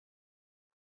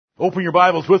Open your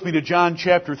Bibles with me to John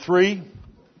chapter 3.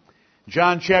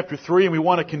 John chapter 3, and we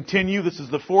want to continue. This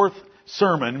is the fourth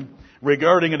sermon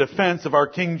regarding a defense of our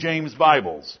King James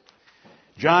Bibles.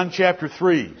 John chapter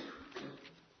 3.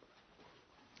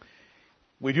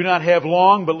 We do not have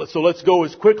long, so let's go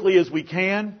as quickly as we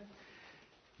can.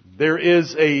 There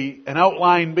is an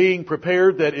outline being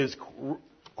prepared that is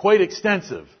quite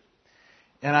extensive.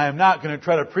 And I am not going to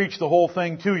try to preach the whole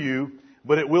thing to you,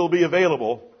 but it will be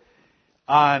available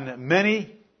on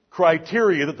many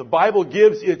criteria that the Bible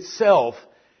gives itself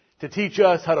to teach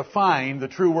us how to find the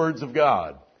true words of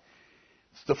God.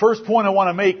 The first point I want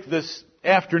to make this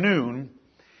afternoon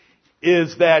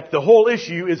is that the whole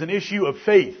issue is an issue of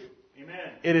faith.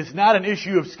 Amen. It is not an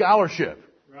issue of scholarship.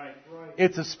 Right.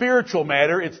 It's a spiritual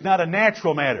matter. It's not a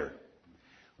natural matter.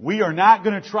 We are not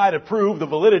going to try to prove the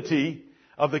validity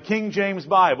of the King James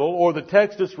Bible or the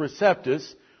Textus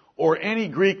Receptus or any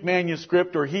Greek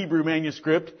manuscript or Hebrew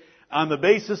manuscript on the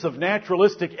basis of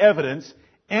naturalistic evidence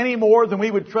any more than we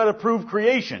would try to prove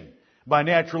creation by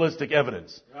naturalistic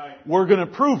evidence. Right. We're going to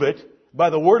prove it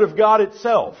by the Word of God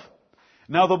itself.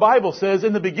 Now the Bible says,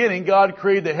 in the beginning God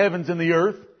created the heavens and the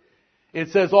earth. It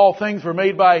says all things were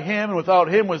made by Him, and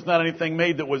without Him was not anything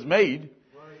made that was made.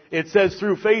 Right. It says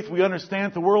through faith we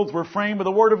understand that the worlds were framed by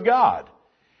the Word of God.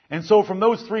 And so from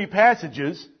those three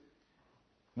passages,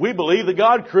 we believe that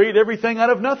God created everything out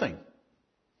of nothing.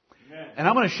 Amen. And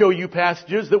I'm going to show you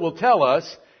passages that will tell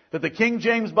us that the King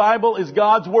James Bible is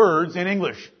God's words in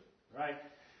English. Right.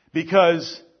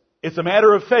 Because it's a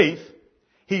matter of faith.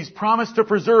 He's promised to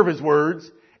preserve His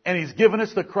words, and He's given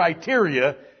us the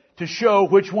criteria to show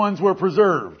which ones were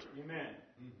preserved. Amen.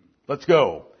 Let's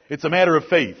go. It's a matter of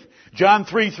faith. John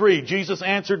 3:3, Jesus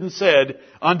answered and said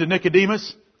unto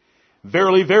Nicodemus,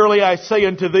 Verily, verily, I say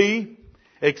unto thee,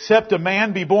 except a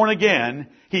man be born again,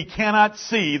 he cannot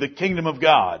see the kingdom of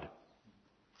God.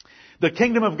 The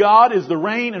kingdom of God is the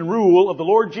reign and rule of the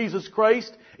Lord Jesus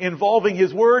Christ, involving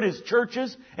His Word, His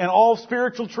churches, and all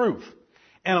spiritual truth.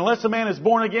 And unless a man is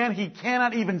born again, he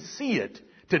cannot even see it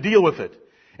to deal with it.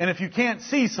 And if you can't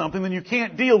see something, then you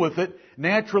can't deal with it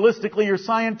naturalistically or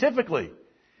scientifically.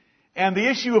 And the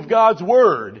issue of God's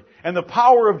Word and the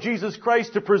power of Jesus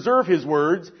Christ to preserve His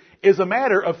words is a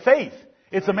matter of faith.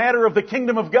 It's a matter of the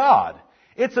kingdom of God.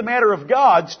 It's a matter of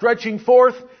God stretching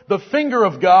forth the finger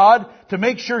of God to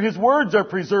make sure His words are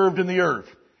preserved in the earth.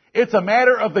 It's a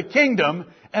matter of the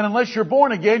kingdom, and unless you're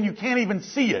born again, you can't even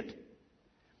see it.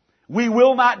 We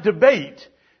will not debate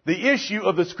the issue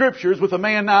of the Scriptures with a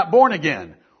man not born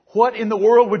again. What in the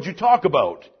world would you talk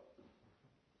about?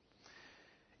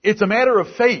 It's a matter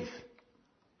of faith.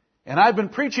 And I've been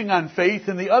preaching on faith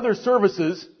in the other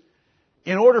services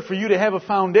in order for you to have a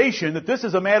foundation that this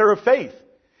is a matter of faith.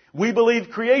 We believe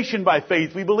creation by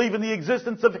faith. We believe in the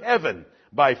existence of heaven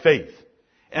by faith.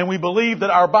 And we believe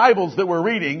that our Bibles that we're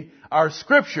reading are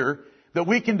Scripture that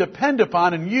we can depend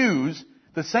upon and use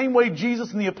the same way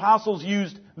Jesus and the apostles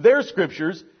used their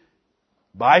Scriptures,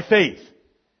 by faith.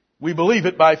 We believe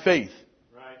it by faith.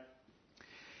 Right.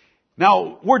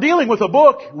 Now, we're dealing with a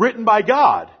book written by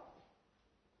God.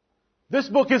 This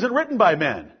book isn't written by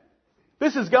men.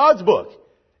 This is God's book.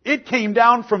 It came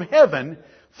down from heaven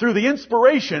through the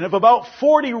inspiration of about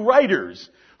 40 writers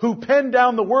who penned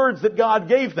down the words that God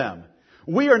gave them.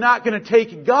 We are not going to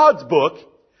take God's book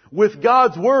with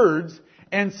God's words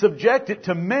and subject it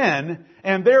to men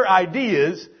and their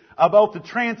ideas about the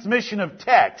transmission of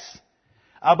texts,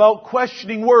 about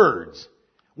questioning words.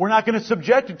 We're not going to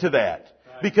subject it to that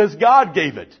because God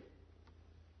gave it.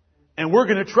 And we're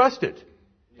going to trust it.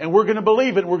 And we're going to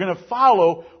believe it. And we're going to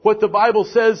follow what the Bible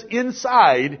says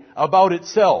inside about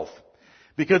itself.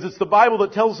 Because it's the Bible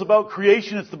that tells us about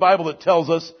creation. It's the Bible that tells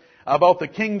us about the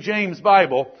King James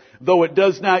Bible, though it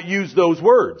does not use those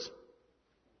words.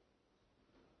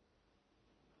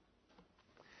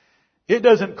 It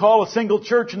doesn't call a single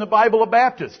church in the Bible a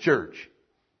Baptist church.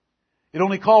 It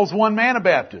only calls one man a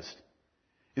Baptist.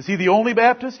 Is he the only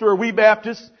Baptist, or are we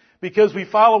Baptists because we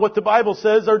follow what the Bible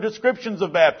says are descriptions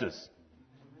of Baptists?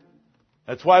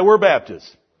 That's why we're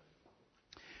Baptists.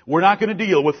 We're not going to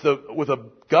deal with a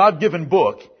God-given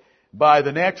book by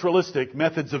the naturalistic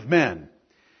methods of men.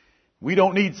 We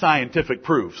don't need scientific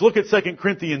proofs. Look at 2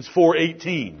 Corinthians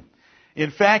 4:18.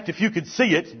 In fact, if you could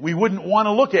see it, we wouldn't want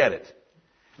to look at it.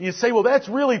 And you say, well, that's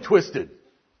really twisted.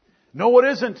 No, it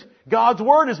isn't. God's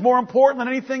Word is more important than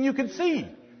anything you can see.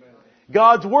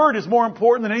 God's Word is more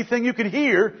important than anything you could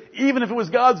hear, even if it was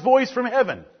God's voice from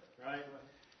heaven. Right.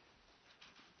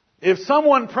 If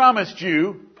someone promised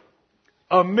you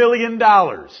 $1 million,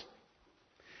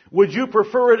 would you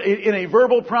prefer it in a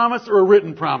verbal promise or a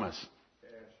written promise?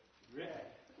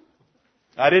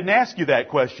 I didn't ask you that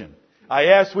question. I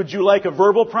asked, would you like a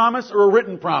verbal promise or a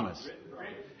written promise?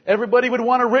 Everybody would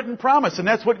want a written promise, and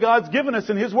that's what God's given us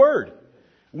in His Word.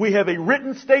 We have a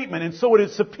written statement, and so it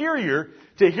is superior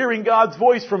to hearing God's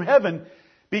voice from heaven,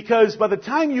 because by the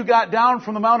time you got down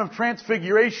from the Mount of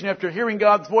Transfiguration after hearing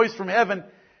God's voice from heaven,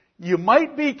 you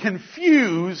might be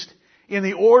confused in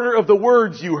the order of the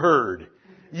words you heard.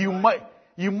 You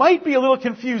might be a little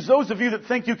confused. Those of you that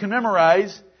think you can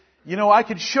memorize, I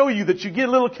could show you that you get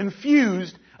a little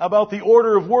confused about the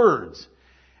order of words.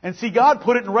 And see, God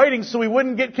put it in writing so we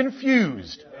wouldn't get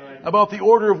confused about the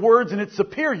order of words, and it's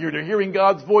superior to hearing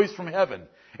God's voice from heaven.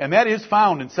 And that is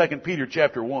found in 2 Peter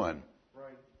chapter 1.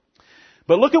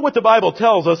 But look at what the Bible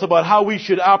tells us about how we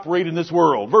should operate in this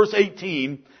world. Verse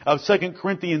 18 of 2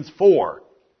 Corinthians 4.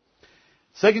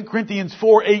 2 Corinthians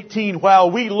 4:18, while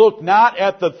we look not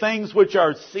at the things which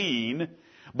are seen,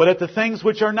 but at the things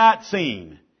which are not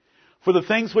seen. For the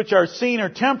things which are seen are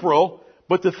temporal,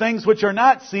 but the things which are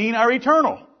not seen are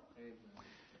eternal.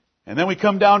 And then we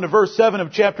come down to verse 7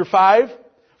 of chapter 5.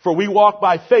 For we walk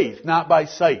by faith, not by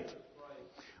sight.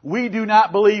 We do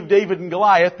not believe David and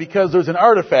Goliath because there's an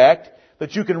artifact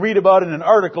that you can read about in an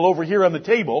article over here on the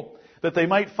table that they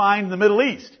might find in the Middle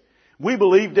East. We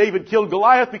believe David killed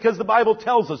Goliath because the Bible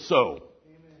tells us so.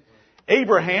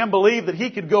 Abraham believed that he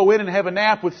could go in and have a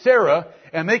nap with Sarah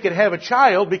and they could have a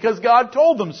child because God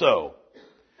told them so.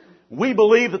 We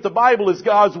believe that the Bible is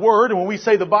God's Word, and when we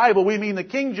say the Bible, we mean the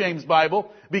King James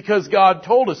Bible because God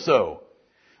told us so.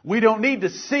 We don't need to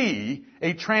see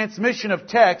a transmission of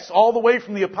text all the way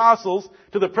from the apostles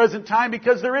to the present time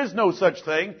because there is no such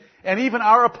thing, and even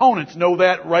our opponents know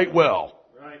that right well.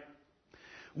 Right.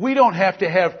 We don't have to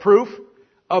have proof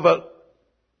of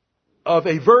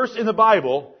a verse in the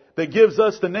Bible that gives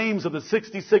us the names of the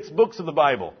 66 books of the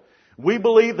Bible. We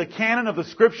believe the canon of the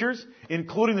Scriptures,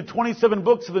 including the 27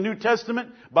 books of the New Testament,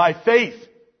 by faith.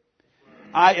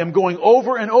 I am going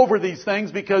over and over these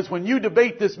things because when you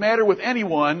debate this matter with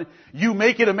anyone, you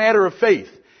make it a matter of faith.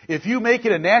 If you make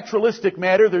it a naturalistic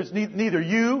matter, there's neither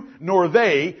you, nor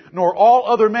they, nor all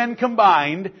other men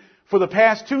combined for the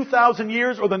past 2,000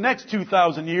 years or the next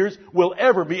 2,000 years will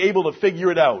ever be able to figure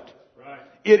it out. Right.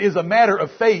 It is a matter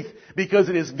of faith because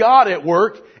it is God at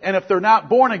work, and if they're not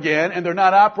born again and they're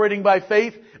not operating by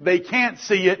faith, they can't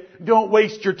see it. Don't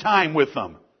waste your time with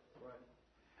them.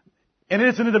 And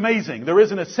isn't it amazing? There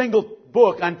isn't a single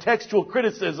book on textual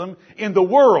criticism in the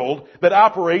world that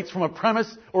operates from a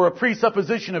premise or a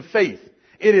presupposition of faith.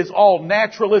 It is all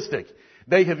naturalistic.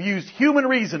 They have used human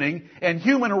reasoning and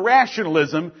human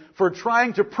rationalism for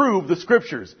trying to prove the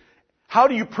Scriptures. How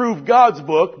do you prove God's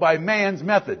book? By man's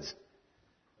methods.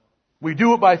 We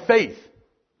do it by faith.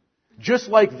 Just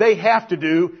like they have to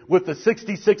do with the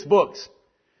 66 books.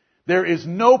 There is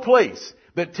no place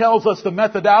that tells us the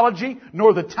methodology,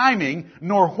 nor the timing,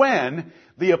 nor when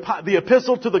the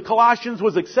epistle to the Colossians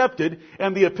was accepted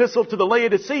and the epistle to the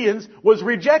Laodiceans was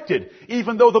rejected,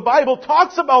 even though the Bible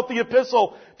talks about the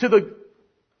epistle to the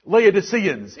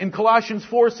Laodiceans in Colossians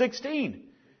 4:16.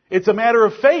 It's a matter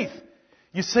of faith.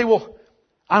 You say, well,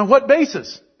 on what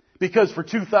basis? Because for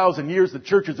 2,000 years the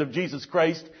churches of Jesus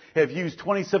Christ have used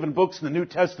 27 books in the New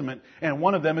Testament, and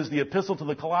one of them is the epistle to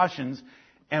the Colossians,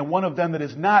 and one of them that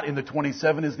is not in the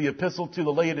 27 is the epistle to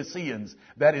the Laodiceans.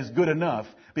 That is good enough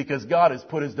because God has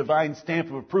put His divine stamp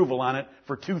of approval on it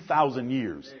for 2,000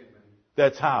 years. Amen.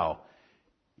 That's how.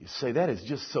 You say, that is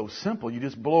just so simple. You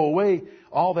just blow away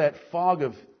all that fog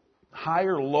of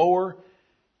higher, lower,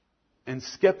 and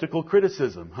skeptical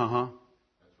criticism.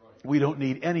 We don't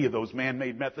need any of those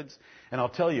man-made methods. And I'll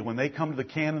tell you, when they come to the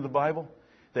canon of the Bible,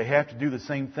 they have to do the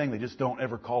same thing. They just don't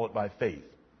ever call it by faith.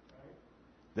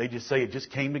 They just say it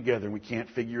just came together and we can't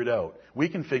figure it out. We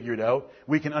can figure it out.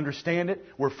 We can understand it.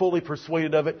 We're fully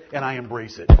persuaded of it, and I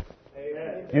embrace it.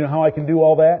 Amen. You know how I can do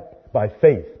all that? By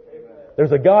faith. Amen.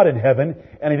 There's a God in heaven,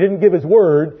 and He didn't give His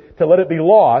word to let it be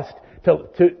lost,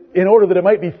 in order that it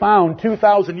might be found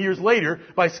 2,000 years later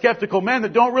by skeptical men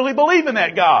that don't really believe in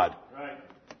that God. Right.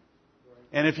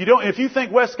 And if you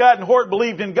think Westcott and Hort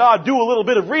believed in God, do a little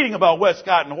bit of reading about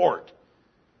Westcott and Hort.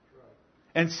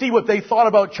 And see what they thought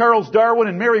about Charles Darwin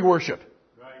and Mary worship.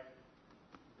 Right.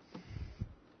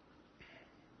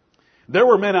 There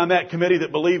were men on that committee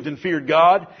that believed and feared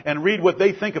God, and read what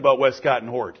they think about Westcott and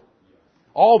Hort.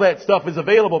 All that stuff is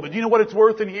available, but do you know what it's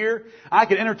worth in here? I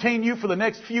could entertain you for the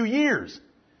next few years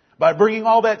by bringing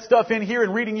all that stuff in here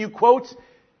and reading you quotes.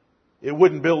 It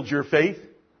wouldn't build your faith.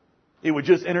 It would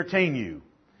just entertain you.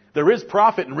 There is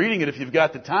profit in reading it if you've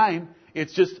got the time.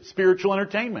 It's just spiritual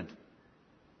entertainment.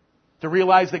 to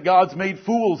realize that God's made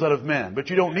fools out of men. But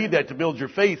you don't need that to build your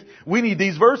faith. We need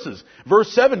these verses.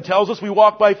 Verse 7 tells us we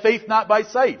walk by faith, not by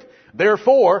sight.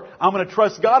 Therefore, I'm going to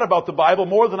trust God about the Bible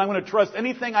more than I'm going to trust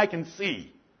anything I can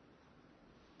see.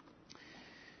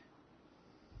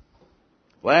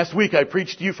 Last week I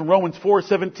preached to you from Romans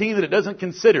 4:17 that it doesn't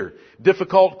consider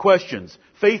difficult questions.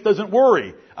 Faith doesn't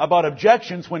worry about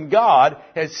objections when God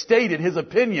has stated His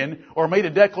opinion or made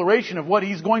a declaration of what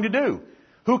He's going to do.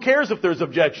 Who cares if there's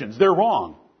objections? They're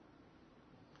wrong.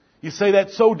 You say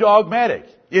that's so dogmatic.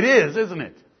 It is, isn't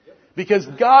it? Because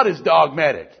God is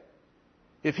dogmatic.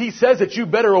 If He says it, you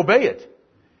better obey it.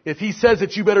 If He says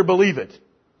it, you better believe it.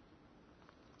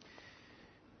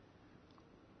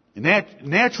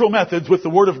 Natural methods with the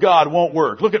Word of God won't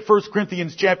work. Look at 1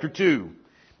 Corinthians chapter 2.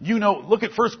 Look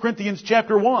at 1 Corinthians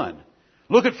chapter 1.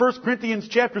 Look at 1 Corinthians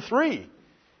chapter 3.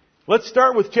 Let's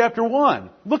start with chapter 1.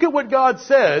 Look at what God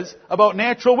says about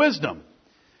natural wisdom.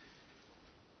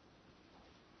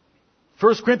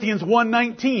 1 Corinthians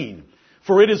 1:19.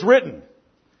 For it is written,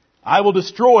 I will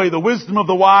destroy the wisdom of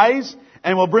the wise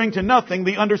and will bring to nothing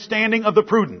the understanding of the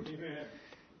prudent. Amen.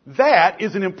 That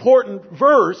is an important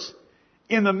verse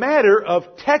in the matter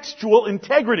of textual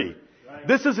integrity. Right.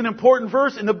 This is an important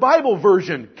verse in the Bible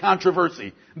version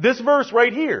controversy. This verse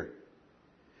right here.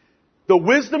 The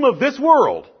wisdom of this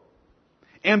world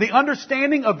and the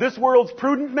understanding of this world's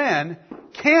prudent men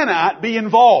cannot be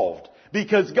involved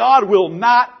because God will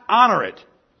not honor it.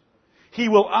 He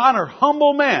will honor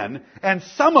humble men, and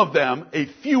some of them, a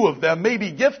few of them, may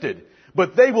be gifted,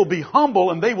 but they will be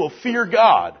humble and they will fear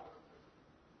God.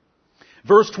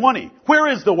 Verse 20. Where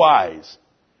is the wise?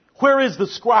 Where is the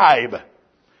scribe?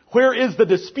 Where is the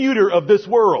disputer of this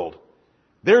world?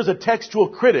 There's a textual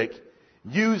critic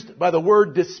used by the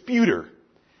word disputer.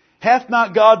 Hath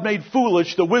not God made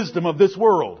foolish the wisdom of this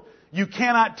world? You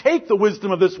cannot take the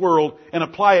wisdom of this world and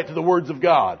apply it to the words of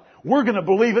God. We're going to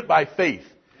believe it by faith.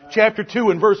 Chapter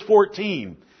 2 and verse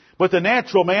 14. But the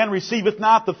natural man receiveth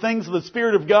not the things of the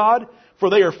Spirit of God, for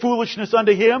they are foolishness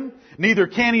unto him, neither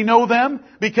can he know them,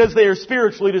 because they are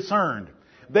spiritually discerned.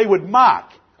 They would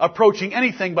mock approaching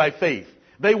anything by faith.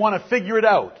 They want to figure it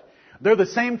out. They're the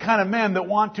same kind of men that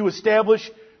want to establish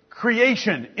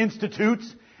creation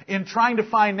institutes in trying to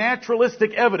find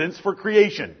naturalistic evidence for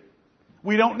creation.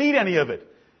 We don't need any of it.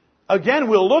 Again,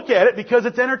 we'll look at it because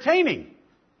it's entertaining.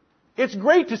 It's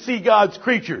great to see God's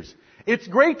creatures. It's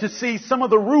great to see some of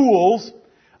the rules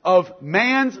of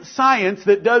man's science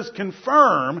that does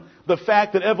confirm the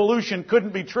fact that evolution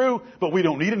couldn't be true, but we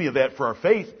don't need any of that for our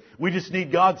faith. We just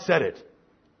need God said it.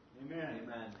 Amen.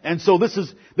 And so this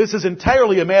is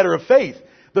entirely a matter of faith.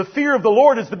 The fear of the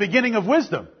Lord is the beginning of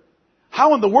wisdom.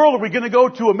 How in the world are we going to go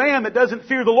to a man that doesn't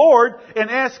fear the Lord and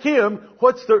ask him,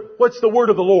 what's the word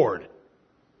of the Lord?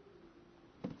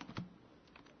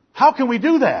 How can we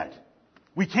do that?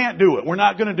 We can't do it. We're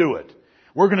not going to do it.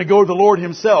 We're going to go to the Lord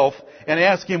Himself and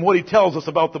ask Him what He tells us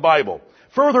about the Bible.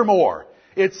 Furthermore,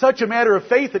 it's such a matter of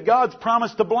faith that God's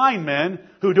promised to blind men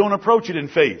who don't approach it in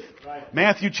faith. Right.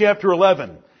 Matthew chapter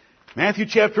 11. Matthew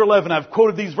chapter 11. I've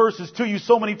quoted these verses to you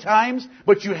so many times,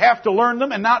 but you have to learn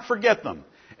them and not forget them.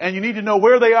 And you need to know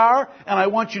where they are, and I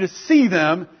want you to see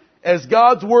them as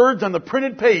God's words on the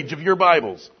printed page of your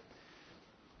Bibles.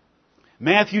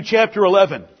 Matthew chapter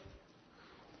 11.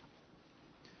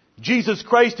 Jesus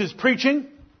Christ is preaching,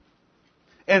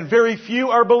 and very few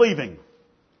are believing.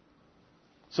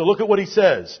 So look at what He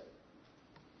says.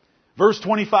 Verse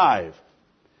 25.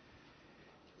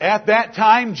 At that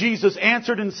time Jesus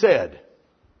answered and said,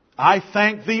 I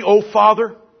thank Thee, O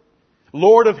Father,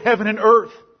 Lord of heaven and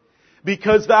earth,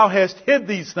 because Thou hast hid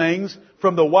these things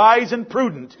from the wise and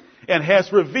prudent, and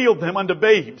hast revealed them unto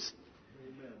babes.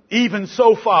 Amen. Even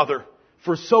so, Father,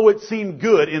 for so it seemed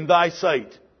good in Thy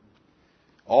sight.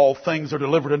 All things are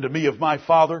delivered unto me of my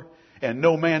Father, and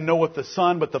no man knoweth the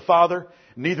Son but the Father,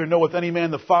 neither knoweth any man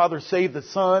the Father save the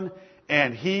Son,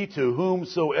 and he to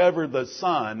whomsoever the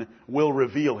Son will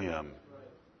reveal Him.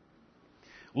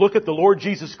 Look at the Lord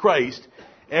Jesus Christ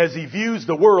as He views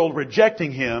the world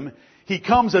rejecting Him. He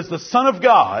comes as the Son of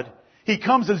God. He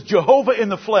comes as Jehovah in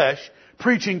the flesh,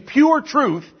 preaching pure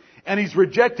truth, and He's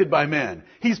rejected by men.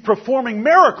 He's performing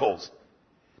miracles.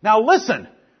 Now listen.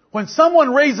 When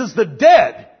someone raises the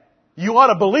dead, you ought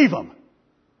to believe him.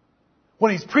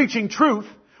 When he's preaching truth,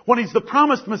 when he's the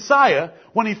promised Messiah,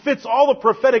 when he fits all the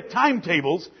prophetic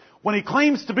timetables, when he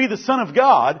claims to be the Son of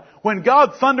God, when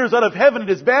God thunders out of heaven at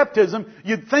His baptism,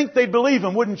 you'd think they'd believe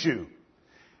him, wouldn't you?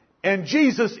 And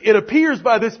Jesus, it appears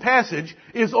by this passage,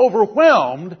 is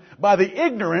overwhelmed by the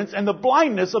ignorance and the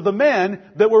blindness of the men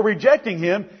that were rejecting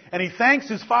Him, and He thanks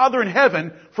His Father in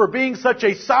heaven for being such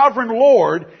a sovereign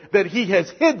Lord that He has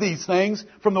hid these things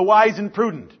from the wise and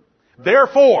prudent.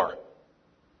 Therefore,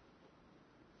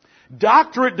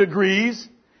 doctorate degrees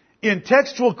in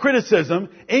textual criticism,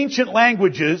 ancient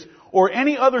languages, or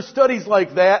any other studies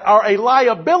like that are a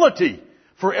liability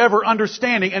for ever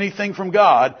understanding anything from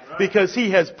God, because He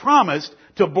has promised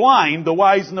to blind the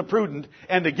wise and the prudent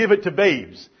and to give it to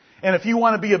babes. And if you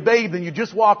want to be a babe, then you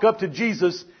just walk up to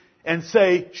Jesus and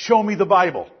say, show me the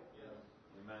Bible.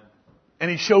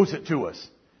 And He shows it to us.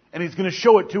 And He's going to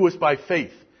show it to us by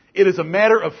faith. It is a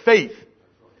matter of faith.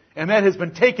 And that has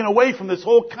been taken away from this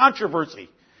whole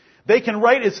controversy. They can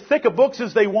write as thick a books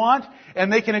as they want,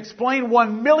 and they can explain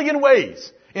 1,000,000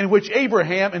 ways in which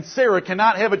Abraham and Sarah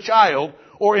cannot have a child,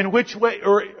 or in which way,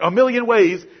 or 1,000,000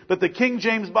 ways that the King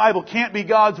James Bible can't be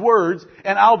God's words,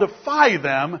 and I'll defy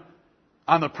them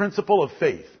on the principle of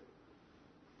faith,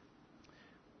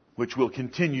 which we'll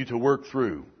continue to work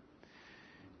through.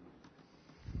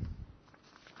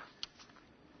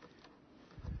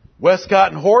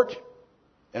 Westcott and Hort,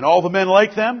 and all the men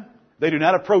like them, they do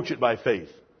not approach it by faith.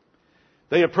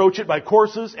 They approach it by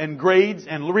courses and grades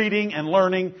and reading and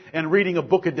learning and reading a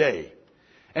book a day.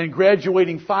 And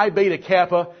graduating Phi Beta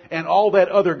Kappa and all that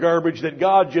other garbage that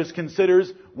God just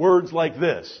considers words like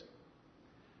this.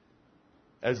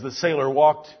 As the sailor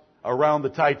walked around the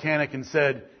Titanic and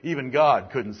said, even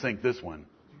God couldn't sink this one.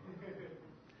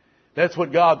 That's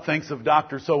what God thinks of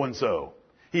Dr. So-and-so.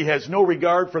 He has no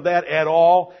regard for that at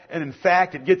all. And in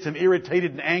fact, it gets him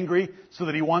irritated and angry so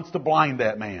that he wants to blind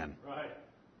that man.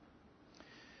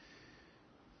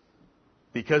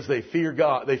 Because they fear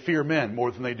God, they fear men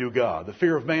more than they do God. The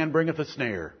fear of man bringeth a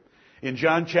snare. In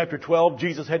John chapter 12,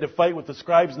 Jesus had to fight with the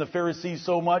scribes and the Pharisees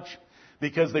so much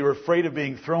because they were afraid of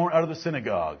being thrown out of the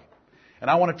synagogue. And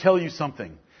I want to tell you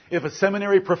something. If a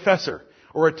seminary professor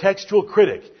or a textual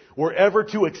critic were ever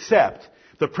to accept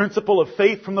the principle of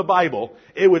faith from the Bible,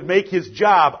 it would make his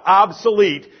job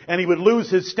obsolete, and he would lose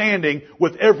his standing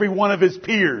with every one of his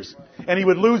peers. And he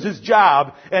would lose his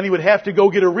job, and he would have to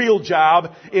go get a real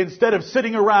job instead of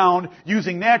sitting around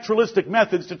using naturalistic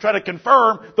methods to try to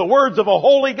confirm the words of a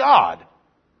holy God.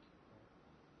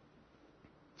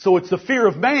 So it's the fear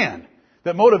of man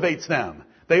that motivates them.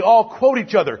 They all quote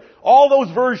each other. All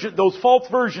those false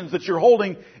versions that you're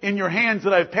holding in your hands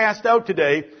that I've passed out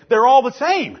today, they're all the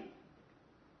same.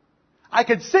 I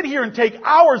could sit here and take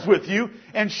hours with you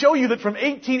and show you that from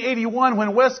 1881,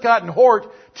 when Westcott and Hort,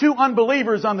 two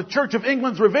unbelievers on the Church of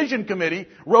England's Revision Committee,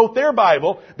 wrote their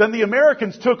Bible, then the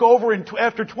Americans took over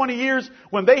after 20 years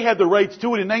when they had the rights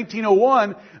to it in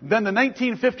 1901, then the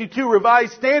 1952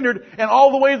 Revised Standard, and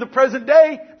all the way to the present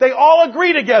day, they all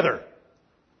agree together.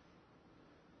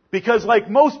 Because like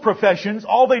most professions,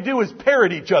 all they do is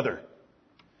parrot each other.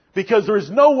 Because there is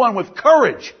no one with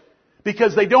courage.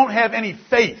 Because they don't have any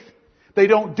faith. They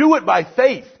don't do it by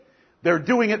faith. They're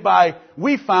doing it by,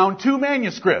 we found two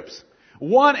manuscripts.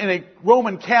 One in a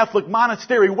Roman Catholic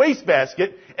monastery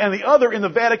wastebasket, and the other in the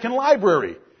Vatican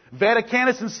Library.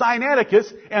 Vaticanus and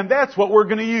Sinaiticus, and that's what we're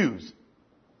going to use.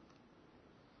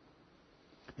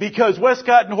 Because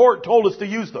Westcott and Hort told us to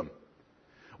use them.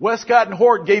 Westcott and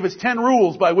Hort gave us 10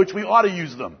 rules by which we ought to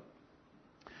use them.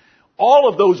 All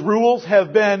of those rules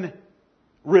have been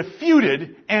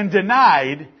refuted and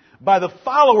denied by the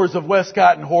followers of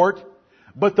Westcott and Hort,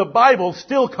 but the Bible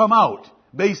still come out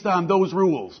based on those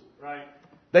rules. Right.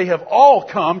 They have all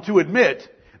come to admit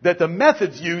that the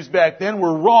methods used back then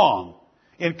were wrong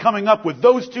in coming up with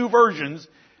those two versions,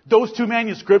 those two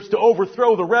manuscripts, to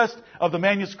overthrow the rest of the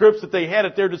manuscripts that they had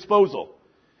at their disposal.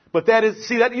 But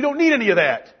you don't need any of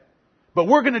that. But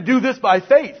we're going to do this by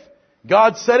faith.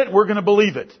 God said it, we're going to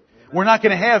believe it. We're not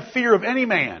going to have fear of any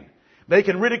man. They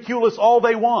can ridicule us all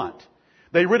they want.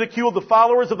 They ridiculed the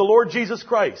followers of the Lord Jesus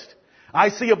Christ. I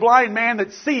see a blind man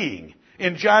that's seeing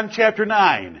in John chapter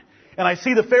 9. And I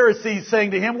see the Pharisees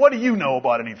saying to him, what do you know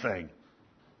about anything?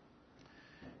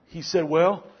 He said,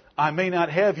 well, I may not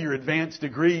have your advanced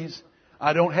degrees.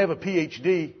 I don't have a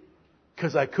PhD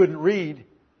because I couldn't read,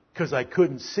 because I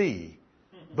couldn't see.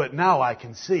 But now I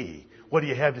can see. What do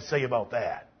you have to say about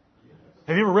that?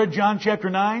 Have you ever read John chapter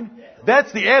 9?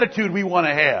 That's the attitude we want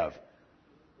to have.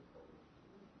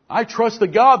 I trust the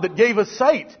God that gave us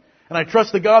sight. And I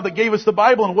trust the God that gave us the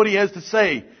Bible and what He has to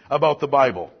say about the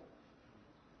Bible.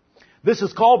 This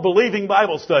is called believing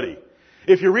Bible study.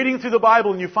 If you're reading through the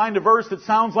Bible and you find a verse that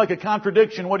sounds like a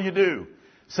contradiction, what do?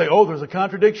 Say, oh, there's a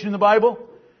contradiction in the Bible?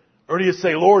 Or do you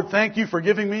say, Lord, thank you for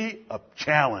giving me a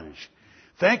challenge.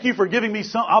 Thank you for giving me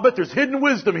some. I'll bet there's hidden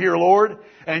wisdom here, Lord,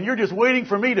 and you're just waiting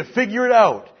for me to figure it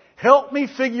out. Help me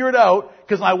figure it out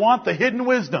because I want the hidden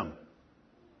wisdom.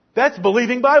 That's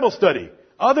believing Bible study.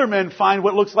 Other men find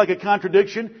what looks like a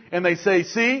contradiction and they say,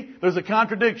 see, there's a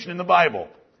contradiction in the Bible.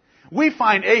 We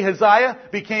find Ahaziah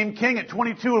became king at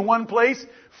 22 in one place,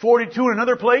 42 in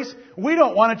another place. We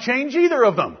don't want to change either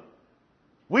of them.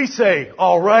 We say,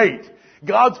 all right,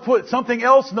 God's put something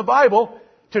else in the Bible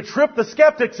to trip the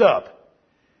skeptics up.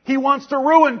 He wants to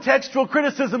ruin textual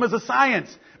criticism as a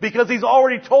science because He's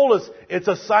already told us it's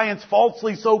a science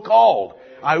falsely so called.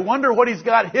 I wonder what He's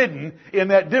got hidden in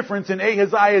that difference in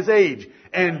Ahaziah's age.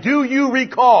 And do you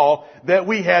recall that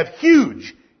we have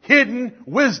huge hidden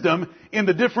wisdom in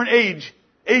the different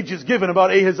ages given about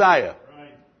Ahaziah?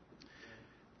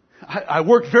 I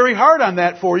worked very hard on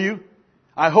that for you.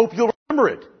 I hope you'll remember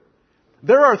it.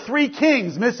 There are 3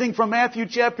 kings missing from Matthew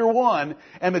chapter 1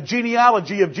 and the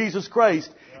genealogy of Jesus Christ.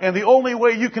 And the only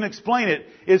way you can explain it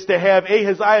is to have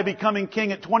Ahaziah becoming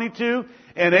king at 22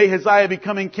 and Ahaziah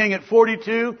becoming king at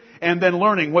 42 and then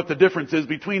learning what the difference is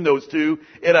between those two.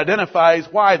 It identifies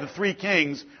why the 3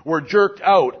 kings were jerked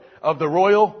out of the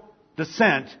royal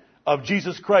descent of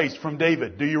Jesus Christ from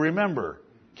David. Do you remember?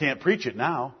 Can't preach it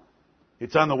now.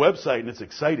 It's on the website and it's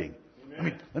exciting.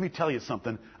 Let me tell you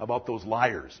something about those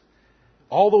liars.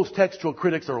 All those textual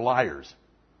critics are liars.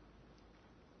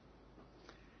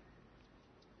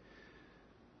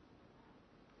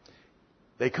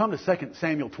 They come to 2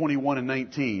 Samuel 21 and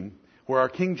 19, where our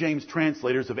King James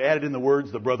translators have added in the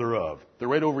words, the brother of. They're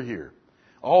right over here.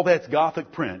 All that's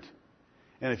Gothic print.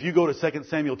 And if you go to 2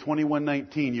 Samuel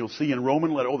 21:19, you'll see in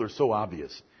Roman letter, they're so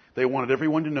obvious. They wanted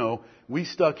everyone to know, we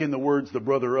stuck in the words, the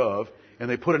brother of, and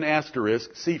they put an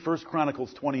asterisk. See 1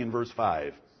 Chronicles 20 and verse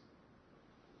 5.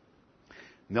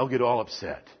 And they'll get all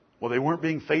upset. Well, they weren't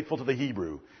being faithful to the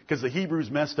Hebrew, because the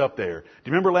Hebrews messed up there. Do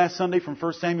you remember last Sunday from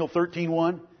 1 Samuel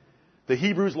 13:1? The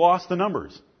Hebrews lost the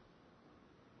numbers.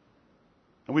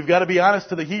 And we've got to be honest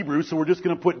to the Hebrews, so we're just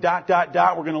going to put ... We're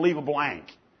going to leave a blank.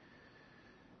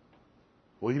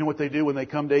 Well, you know what they do when they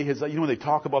come to Ahaziah? You know when they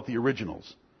talk about the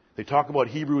originals? They talk about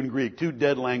Hebrew and Greek, 2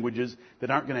 dead languages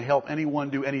that aren't going to help anyone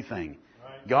do anything.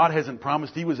 Right. God hasn't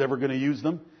promised He was ever going to use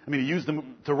them. I mean, He used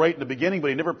them to write in the beginning, but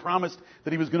He never promised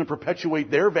that He was going to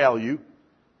perpetuate their value.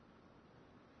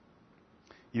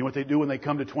 You know what they do when they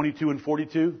come to 22 and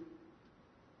 42?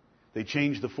 They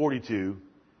change the 42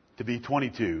 to be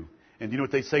 22. And you know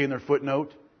what they say in their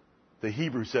footnote? The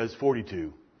Hebrew says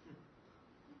 42.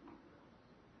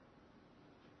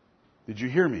 Did you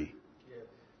hear me? Yes.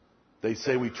 They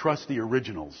say we trust the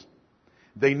originals.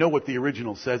 They know what the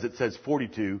original says. It says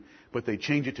 42, but they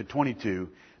change it to 22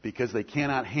 because they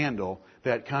cannot handle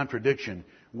that contradiction.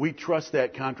 We trust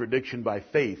that contradiction by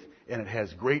faith, and it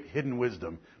has great hidden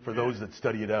wisdom for those that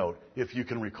study it out, if you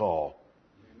can recall.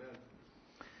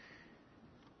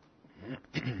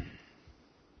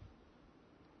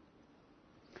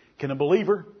 Can a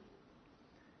believer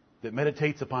that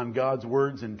meditates upon God's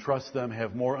words and trusts them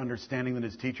have more understanding than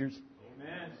his teachers?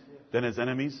 Amen. Than his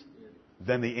enemies?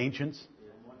 Than the ancients?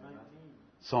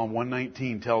 Psalm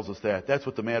 119 tells us that. That's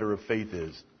what the matter of faith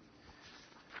is.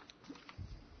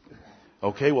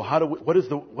 Okay, well, what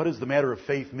does the matter of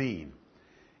faith mean?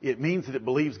 It means that it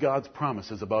believes God's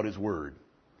promises about His Word.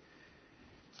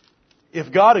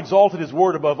 If God exalted His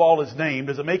Word above all His name,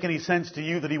 does it make any sense to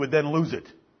you that He would then lose it?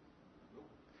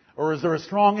 Or is there a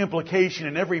strong implication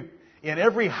in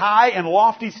every high and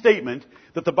lofty statement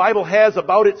that the Bible has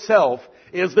about itself?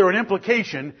 Is there an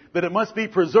implication that it must be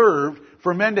preserved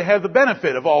for men to have the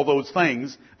benefit of all those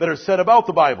things that are said about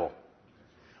the Bible?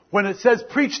 When it says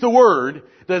preach the Word,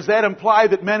 does that imply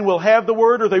that men will have the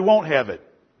Word or they won't have it?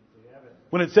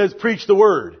 When it says preach the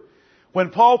Word. When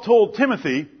Paul told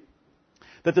Timothy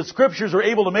that the Scriptures are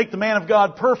able to make the man of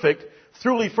God perfect,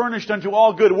 truly furnished unto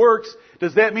all good works,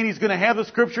 does that mean he's going to have the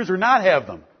Scriptures or not have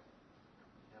them?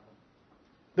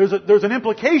 There's an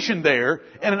implication there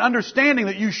and an understanding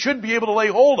that you should be able to lay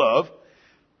hold of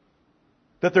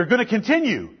that they're going to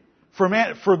continue for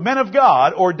men of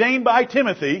God ordained by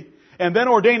Timothy and then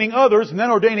ordaining others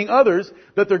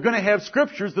that they're going to have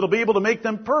Scriptures that will be able to make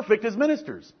them perfect as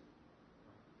ministers.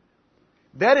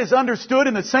 That is understood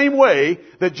in the same way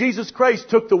that Jesus Christ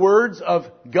took the words of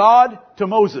God to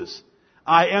Moses.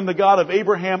 I am the God of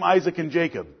Abraham, Isaac, and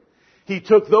Jacob. He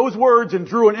took those words and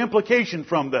drew an implication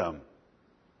from them.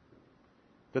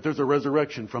 That there's a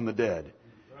resurrection from the dead.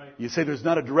 Right. You say there's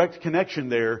not a direct connection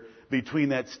there between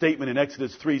that statement in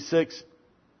Exodus 3:6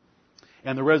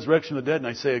 and the resurrection of the dead, and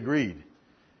I say agreed.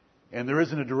 And there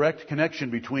isn't a direct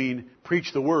connection between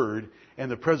preach the Word and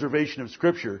the preservation of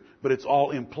Scripture, but it's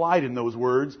all implied in those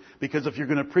words, because if you're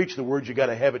going to preach the Word, you've got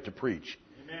to have it to preach.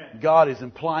 Amen. God is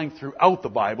implying throughout the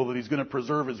Bible that He's going to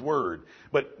preserve His Word.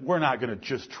 But we're not going to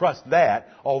just trust that,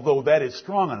 although that is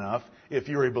strong enough if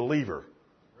you're a believer.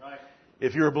 Right.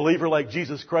 If you're a believer like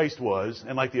Jesus Christ was,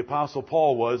 and like the Apostle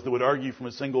Paul was, that would argue from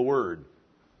a single word.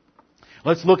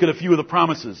 Let's look at a few of the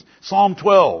promises. Psalm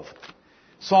 12.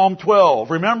 Psalm 12.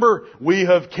 Remember, we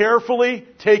have carefully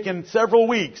taken several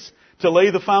weeks to lay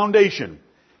the foundation.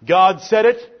 God said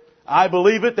it. I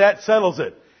believe it. That settles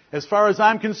it. As far as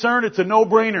I'm concerned, it's a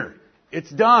no-brainer.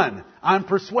 It's done. I'm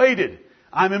persuaded.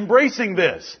 I'm embracing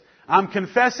this. I'm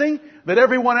confessing that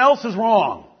everyone else is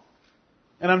wrong.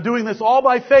 And I'm doing this all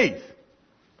by faith.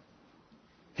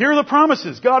 Here are the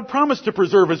promises. God promised to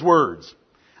preserve His words.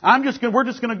 We're just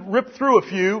going to rip through a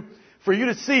few for you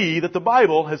to see that the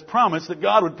Bible has promised that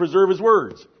God would preserve His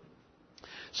words.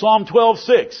 Psalm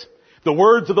 12:6. The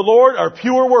words of the Lord are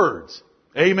pure words.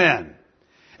 Amen.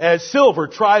 As silver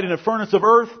tried in a furnace of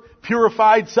earth,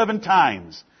 purified 7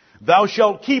 times. Thou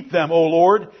shalt keep them, O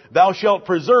Lord. Thou shalt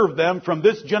preserve them from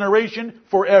this generation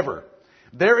forever.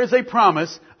 There is a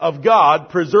promise of God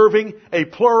preserving a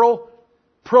plural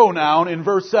pronoun in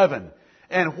verse 7.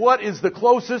 And what is the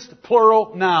closest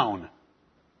plural noun?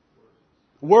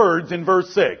 Words in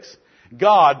verse 6.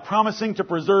 God promising to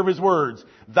preserve His words.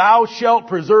 Thou shalt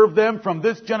preserve them from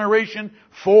this generation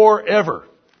forever.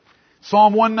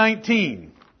 Psalm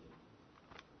 119.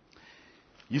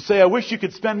 You say, I wish you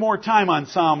could spend more time on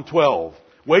Psalm 12.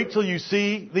 Wait till you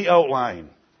see the outline.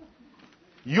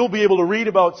 You'll be able to read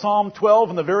about Psalm 12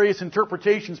 and the various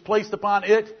interpretations placed upon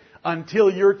it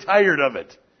until you're tired of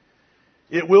it.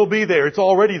 It will be there. It's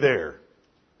already there.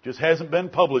 Just hasn't been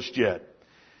published yet.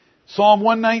 Psalm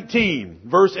 119,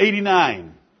 verse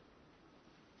 89.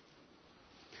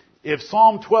 If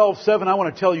Psalm 12:7, I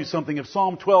want to tell you something. If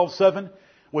Psalm 12:7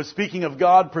 was speaking of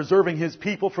God preserving His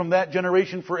people from that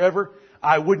generation forever,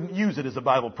 I wouldn't use it as a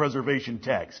Bible preservation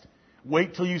text.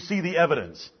 Wait till you see the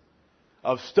evidence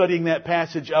of studying that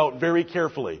passage out very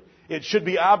carefully. It should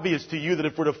be obvious to you that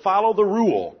if we're to follow the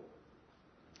rule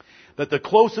that the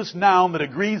closest noun that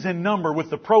agrees in number with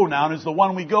the pronoun is the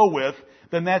one we go with,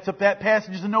 then that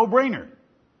passage is a no-brainer.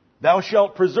 Thou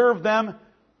shalt preserve them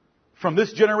from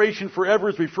this generation forever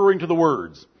is referring to the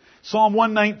words. Psalm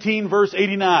 119 verse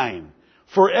 89.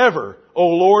 Forever, O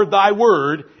Lord, thy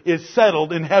word is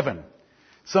settled in heaven.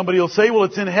 Somebody will say, well,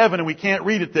 it's in heaven and we can't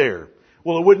read it there.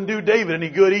 Well, it wouldn't do David any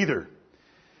good either.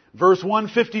 Verse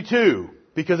 152,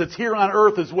 because it's here on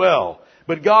earth as well.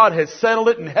 But God has settled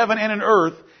it in heaven and in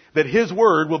earth that His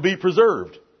word will be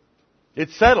preserved.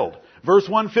 It's settled. Verse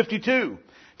 152,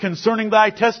 concerning thy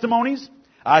testimonies,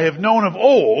 I have known of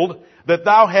old that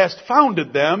thou hast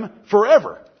founded them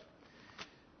forever.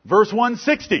 Verse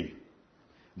 160,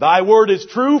 thy word is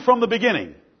true from the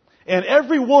beginning, and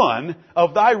every one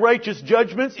of thy righteous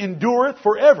judgments endureth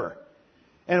forever.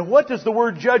 And what does the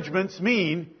word judgments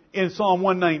mean in Psalm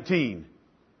 119?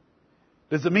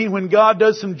 Does it mean when God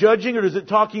does some judging, or is it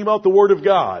talking about the Word of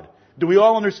God? Do we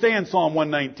all understand Psalm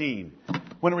 119?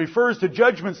 When it refers to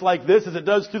judgments like this, as it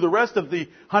does through the rest of the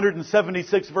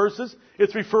 176 verses,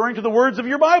 it's referring to the words of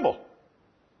your Bible.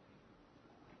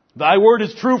 Thy word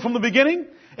is true from the beginning,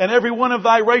 and every one of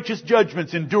thy righteous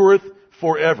judgments endureth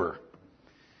forever.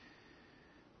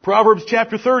 Proverbs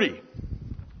chapter 30.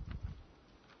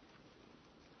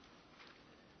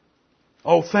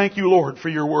 Oh, thank you, Lord, for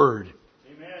your word.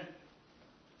 Amen.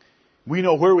 We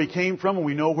know where we came from and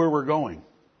we know where we're going.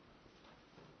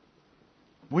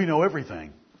 We know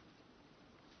everything.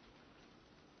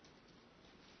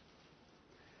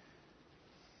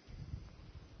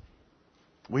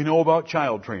 We know about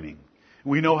child training.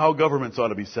 We know how governments ought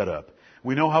to be set up.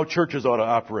 We know how churches ought to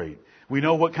operate. We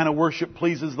know what kind of worship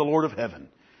pleases the Lord of heaven.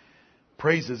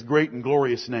 Praise His great and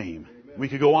glorious name. Amen. We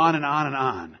could go on and on and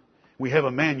on. We have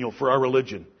a manual for our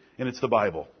religion, and it's the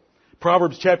Bible.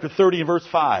 Proverbs chapter 30 and verse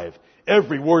 5.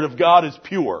 Every word of God is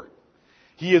pure.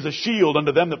 He is a shield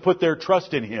unto them that put their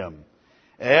trust in Him.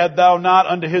 Add thou not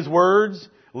unto His words,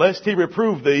 lest He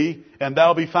reprove thee, and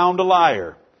thou be found a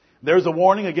liar. There's a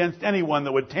warning against anyone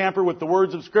that would tamper with the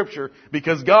words of Scripture,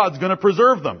 because God's going to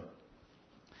preserve them.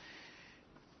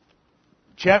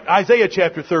 Isaiah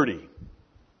chapter 30.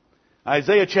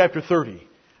 Isaiah chapter 30.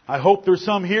 I hope there's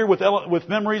some here with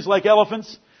memories like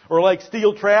elephants or like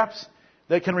steel traps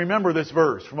that can remember this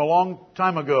verse from a long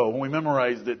time ago when we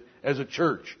memorized it as a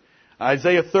church.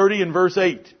 Isaiah 30 and verse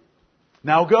 8.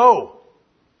 Now go,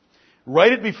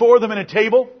 write it before them in a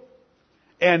table,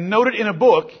 and note it in a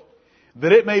book,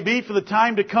 that it may be for the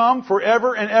time to come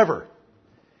forever and ever.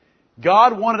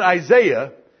 God wanted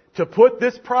Isaiah to put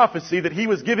this prophecy that he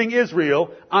was giving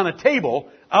Israel on a table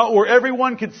out where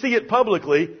everyone could see it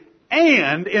publicly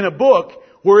and in a book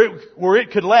where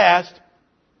it could last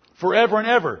forever and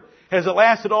ever. Has it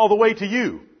lasted all the way to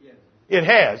you? Yes. It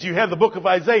has. You have the book of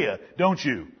Isaiah, don't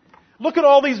you? Look at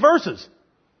all these verses.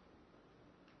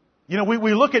 You know,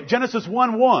 we look at Genesis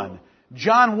 1:1,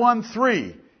 John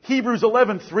 1:3, Hebrews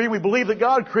 11:3. We believe that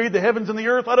God created the heavens and the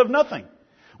earth out of nothing.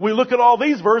 We look at all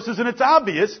these verses and it's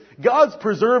obvious God's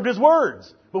preserved His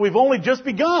words. But we've only just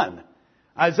begun.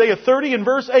 Isaiah 30 and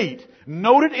verse 8.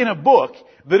 Note it in a book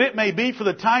that it may be for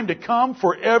the time to come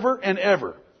forever and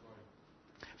ever.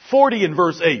 40 and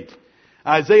verse 8.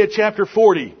 Isaiah chapter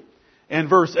 40 and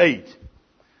verse 8.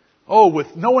 Oh,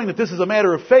 with knowing that this is a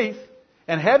matter of faith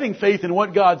and having faith in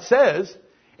what God says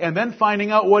and then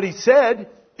finding out what He said,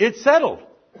 it's settled.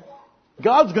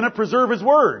 God's going to preserve His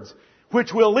words,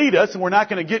 which will lead us, and we're not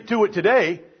going to get to it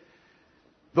today,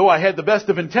 though I had the best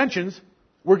of intentions,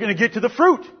 we're going to get to the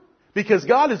fruit. Because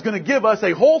God is going to give us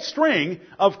a whole string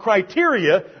of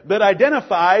criteria that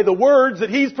identify the words that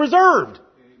He's preserved.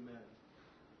 Amen.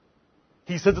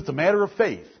 He says it's a matter of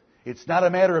faith. It's not a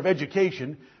matter of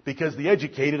education, because the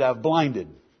educated I've blinded.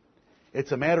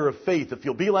 It's a matter of faith. If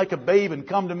you'll be like a babe and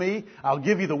come to me, I'll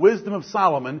give you the wisdom of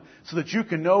Solomon so that you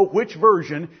can know which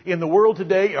version in the world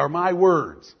today are my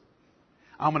words.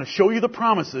 I'm going to show you the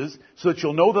promises so that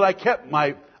you'll know that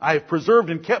I have preserved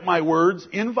and kept my words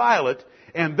inviolate.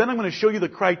 And then I'm going to show you the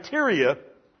criteria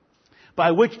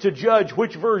by which to judge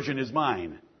which version is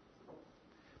mine.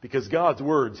 Because God's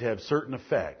words have certain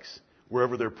effects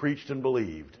wherever they're preached and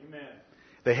believed. Amen.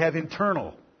 They have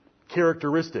internal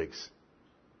characteristics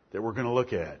that we're going to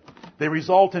look at. They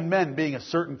result in men being a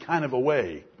certain kind of a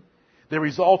way. They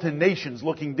result in nations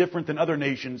looking different than other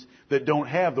nations that don't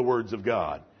have the words of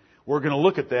God. We're going to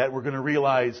look at that. We're going to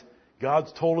realize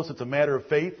God's told us it's a matter of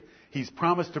faith. He's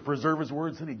promised to preserve His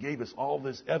words, and He gave us all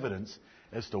this evidence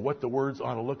as to what the words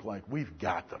ought to look like. We've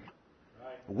got them.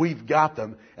 Right. We've got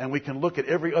them, and we can look at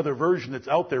every other version that's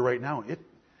out there right now.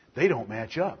 They don't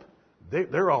match up.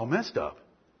 They're all messed up.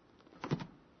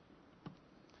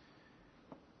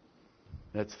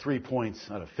 That's 3 points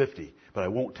out of 50, but I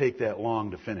won't take that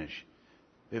long to finish.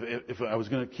 If I was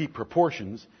going to keep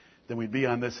proportions, then we'd be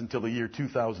on this until the year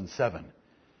 2007.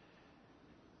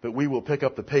 But we will pick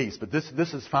up the pace. But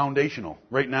this is foundational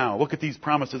right now. Look at these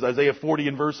promises. Isaiah 40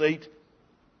 and verse 8.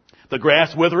 The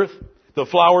grass withereth, the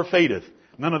flower fadeth.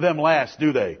 None of them last,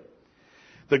 do they?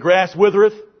 The grass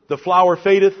withereth, the flower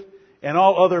fadeth, and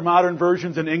all other modern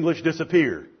versions in English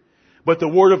disappear. But the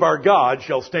word of our God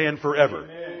shall stand forever.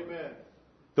 Amen.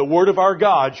 The word of our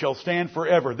God shall stand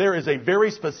forever. There is a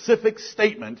very specific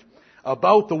statement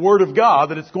about the word of God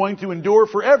that it's going to endure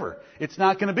forever. It's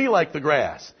not going to be like the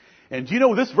grass. And do you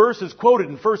know this verse is quoted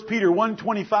in 1 Peter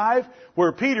 1:25,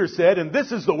 where Peter said, "And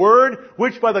this is the word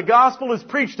which by the gospel is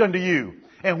preached unto you."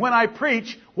 And when I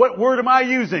preach, what word am I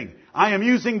using? I am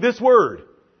using this word.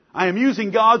 I am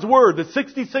using God's word, the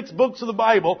 66 books of the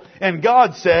Bible, and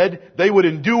God said they would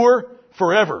endure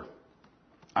forever.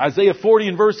 Isaiah 40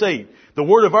 and verse 8, the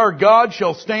word of our God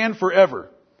shall stand forever.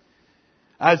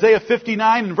 Isaiah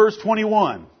 59 and verse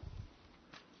 21.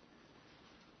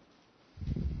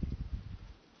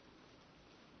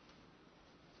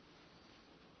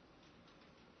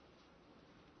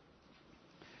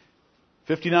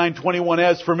 (59:21)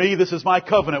 As for me, this is my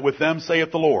covenant with them,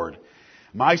 saith the Lord.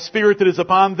 My spirit that is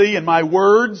upon thee, and my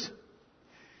words,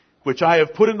 which I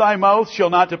have put in thy mouth, shall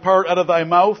not depart out of thy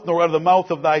mouth, nor out of the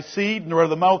mouth of thy seed, nor out of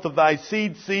the mouth of thy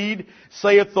seed's seed,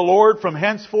 saith the Lord, from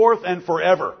henceforth and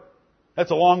forever.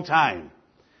 That's a long time.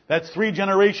 That's 3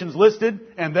 generations listed,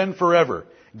 and then forever.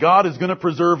 God is going to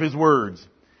preserve His words.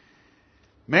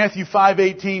 Matthew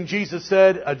 5:18, Jesus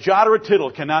said, "A jot or a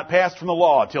tittle cannot pass from the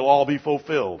law till all be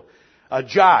fulfilled." A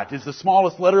jot is the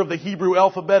smallest letter of the Hebrew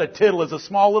alphabet. A tittle is a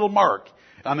small little mark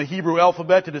on the Hebrew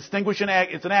alphabet to distinguish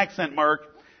it's an accent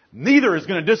mark. Neither is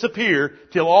going to disappear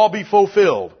till all be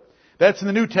fulfilled. That's in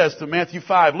the New Testament, Matthew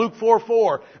 5. Luke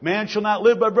 4:4, man shall not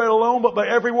live by bread alone, but by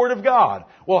every word of God.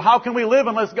 Well, how can we live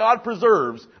unless God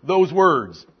preserves those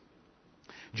words?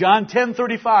 John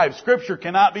 10:35, Scripture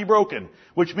cannot be broken,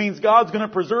 which means God's going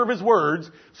to preserve His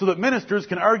words so that ministers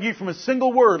can argue from a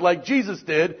single word like Jesus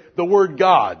did, the word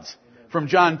God's. From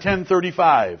John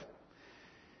 10:35.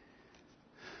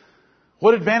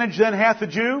 What advantage then hath the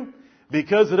Jew?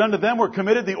 Because that unto them were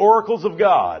committed the oracles of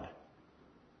God.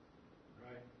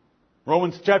 Right.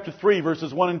 Romans chapter 3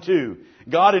 verses 1 and 2.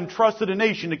 God entrusted a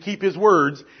nation to keep His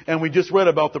words, and we just read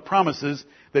about the promises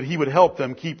that He would help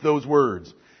them keep those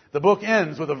words. The book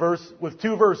ends with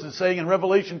 2 verses saying in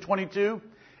Revelation 22,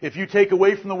 if you take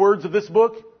away from the words of this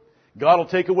book, God will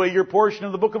take away your portion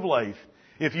of the book of life.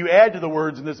 If you add to the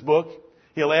words in this book,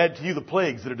 He'll add to you the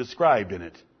plagues that are described in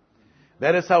it.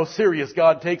 That is how serious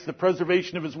God takes the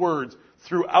preservation of His words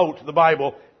throughout the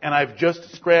Bible, and I've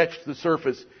just scratched the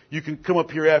surface. You can come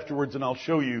up here afterwards and I'll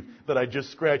show you that I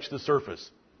just scratched the surface.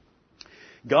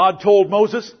 God told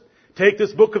Moses, take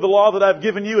this book of the law that I've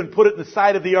given you and put it in the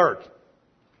side of the ark.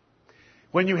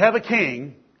 When you have a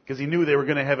king, because He knew they were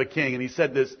going to have a king, and He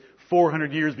said this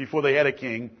 400 years before they had a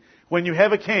king, when you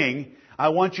have a king, I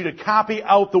want you to copy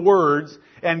out the words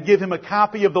and give him a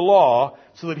copy of the law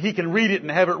so that he can read it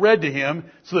and have it read to him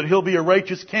so that he'll be a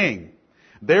righteous king.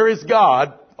 There is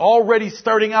God already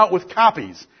starting out with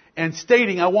copies and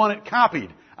stating, I want it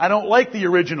copied. I don't like the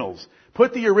originals.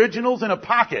 Put the originals in a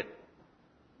pocket.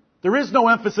 There is no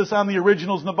emphasis on the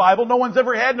originals in the Bible. No one's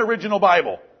ever had an original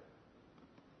Bible.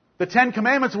 The Ten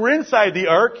Commandments were inside the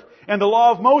ark, and the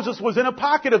law of Moses was in a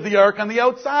pocket of the ark on the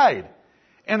outside.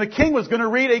 And the king was going to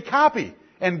read a copy.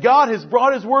 And God has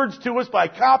brought His words to us by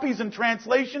copies and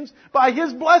translations by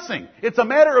His blessing. It's a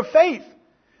matter of faith.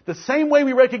 The same way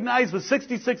we recognize the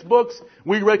 66 books,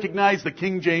 we recognize the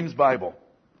King James Bible.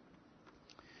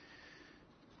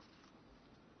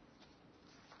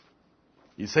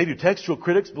 You say, do textual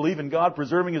critics believe in God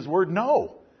preserving His Word?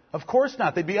 No. Of course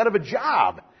not. They'd be out of a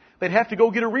job. They'd have to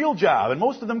go get a real job, and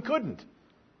most of them couldn't.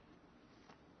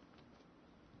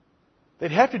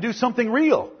 They'd have to do something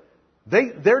real.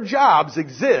 Their jobs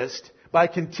exist by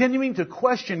continuing to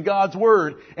question God's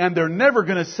Word, and they're never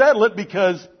going to settle it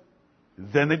because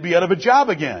then they'd be out of a job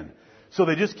again. So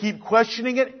they just keep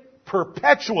questioning it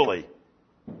perpetually.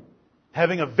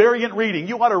 Having a variant reading.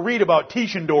 You ought to read about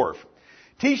Tischendorf.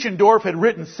 Tischendorf had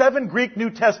written 7 Greek New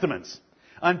Testaments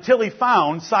until he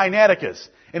found Sinaiticus.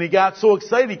 And he got so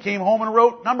excited he came home and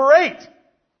wrote number 8.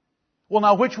 Well,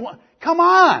 now which one? Come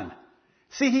on!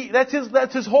 See, that's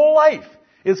his whole life,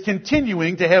 is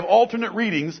continuing to have alternate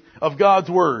readings of God's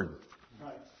Word.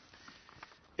 Right.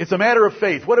 It's a matter of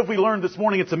faith. What have we learned this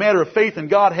morning? It's a matter of faith, and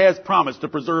God has promised to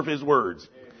preserve His words.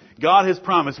 Amen. God has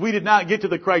promised. We did not get to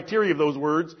the criteria of those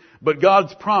words, but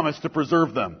God's promised to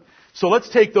preserve them. So let's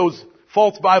take those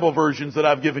false Bible versions that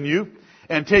I've given you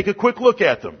and take a quick look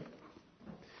at them.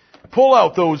 Pull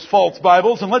out those false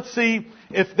Bibles and let's see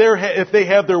if they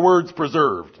have their words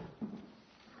preserved.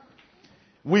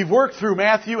 We've worked through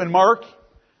Matthew and Mark.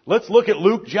 Let's look at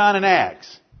Luke, John, and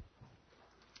Acts.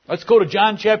 Let's go to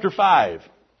John chapter 5.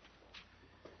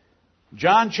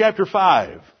 John chapter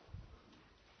 5.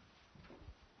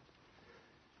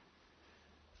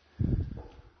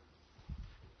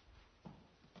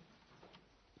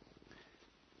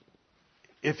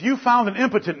 If you found an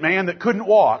impotent man that couldn't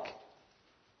walk,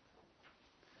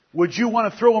 would you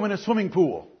want to throw him in a swimming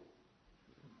pool?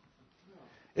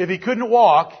 If he couldn't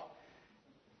walk,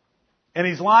 and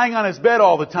he's lying on his bed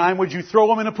all the time, would you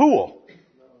throw him in a pool?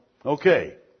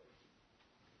 Okay.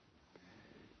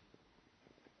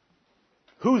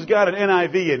 Who's got an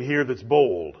NIV in here that's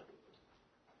bold?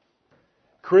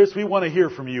 Chris, we want to hear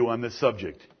from you on this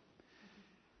subject.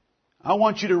 I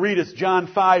want you to read us John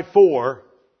 5:4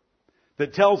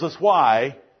 that tells us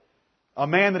why a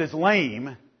man that is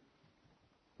lame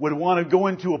would want to go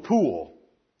into a pool.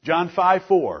 John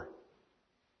 5:4.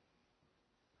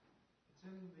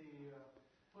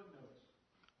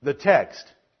 The text.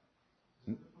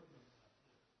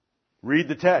 Read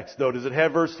the text, though. Does it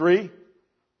have verse 3? Yes.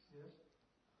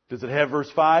 Does it have verse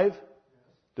 5? Yes.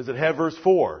 Does it have verse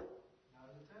 4? Not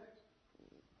in the text.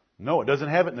 No, it doesn't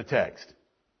have it in the text.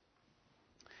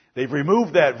 They've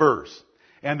removed that verse.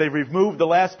 And they've removed the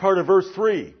last part of verse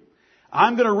 3.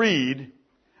 I'm going to read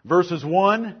verses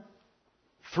 1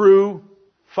 through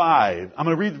 5. I'm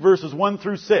going to read verses 1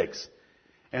 through 6.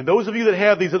 And those of you that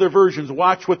have these other versions,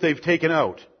 watch what they've taken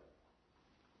out.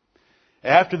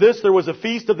 After this, there was a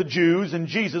feast of the Jews, and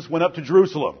Jesus went up to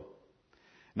Jerusalem.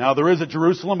 Now there is at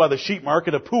Jerusalem by the sheep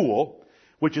market a pool,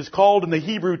 which is called in the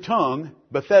Hebrew tongue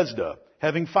Bethesda,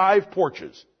 having 5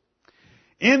 porches.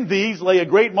 In these lay a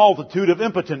great multitude of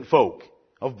impotent folk,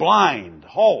 of blind,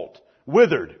 halt,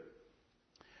 withered,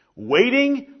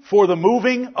 waiting for the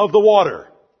moving of the water.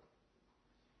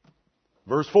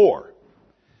 Verse 4.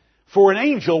 For an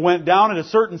angel went down at a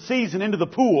certain season into the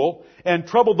pool and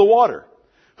troubled the water.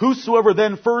 Whosoever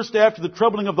then first after the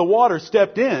troubling of the water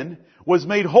stepped in was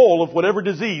made whole of whatever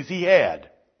disease he had.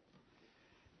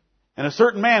 And a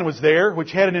certain man was there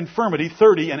which had an infirmity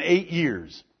 38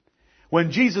 years.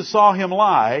 When Jesus saw him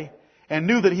lie and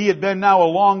knew that he had been now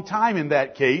a long time in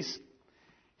that case,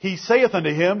 he saith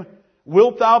unto him,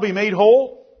 Wilt thou be made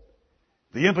whole?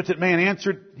 The impotent man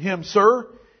answered him, Sir,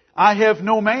 I have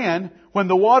no man when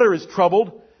the water is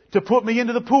troubled to put me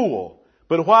into the pool.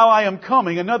 But while I am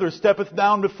coming, another steppeth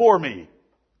down before me.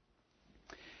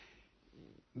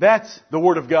 That's the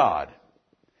Word of God.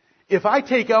 If I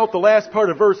take out the last part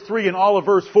of verse 3 and all of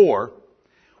verse 4,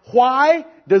 why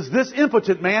does this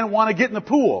impotent man want to get in the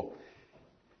pool?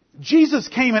 Jesus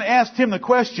came and asked him the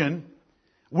question,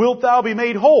 wilt thou be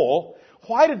made whole?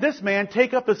 Why did this man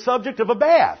take up the subject of a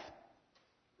bath?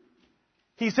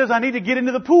 He says, I need to get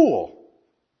into the pool.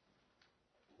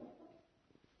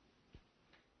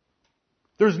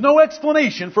 There's no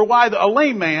explanation for why a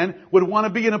lame man would want to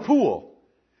be in a pool.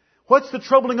 What's the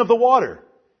troubling of the water?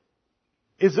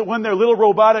 Is it when their little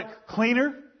robotic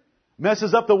cleaner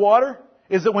messes up the water?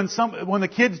 Is it when the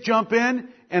kids jump in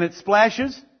and it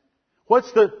splashes?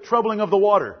 What's the troubling of the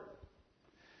water?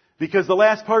 Because the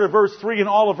last part of verse 3 and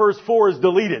all of verse 4 is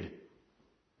deleted.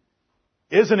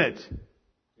 Isn't it?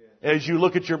 As you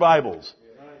look at your Bibles.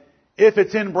 If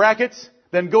it's in brackets,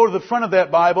 then go to the front of that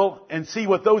Bible and see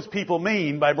what those people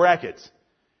mean by brackets.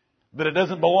 That it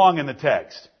doesn't belong in the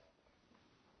text.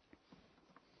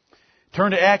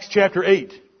 Turn to Acts chapter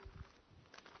 8.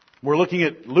 We're looking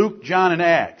at Luke, John, and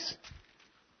Acts.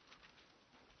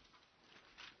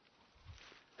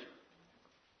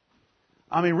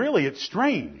 I mean, really, it's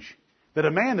strange that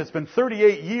a man that's been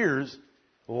 38 years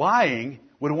lying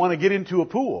would want to get into a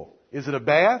pool. Is it a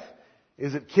bath?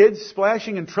 Is it kids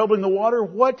splashing and troubling the water?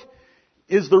 What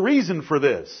is the reason for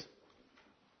this?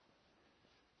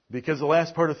 Because the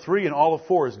last part of 3 and all of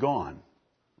 4 is gone,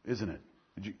 isn't it?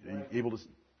 Are you able to?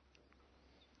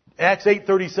 Acts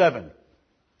 8:37.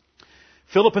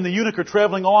 Philip and the eunuch are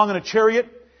traveling along in a chariot,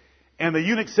 and the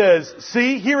eunuch says,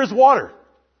 see, here is water.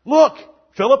 Look,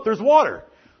 Philip, there's water.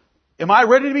 Am I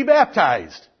ready to be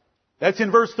baptized? That's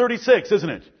in verse 36, isn't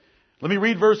it? Let me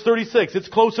read verse 36. It's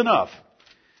close enough.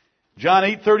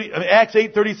 Acts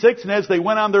 8:36, and as they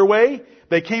went on their way,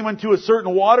 they came unto a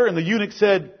certain water, and the eunuch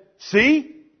said,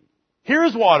 see, here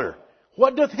is water.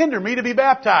 What doth hinder me to be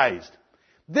baptized?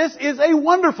 This is a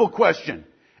wonderful question,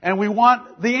 and we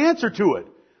want the answer to it.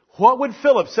 What would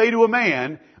Philip say to a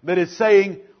man that is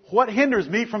saying, what hinders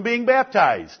me from being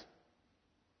baptized?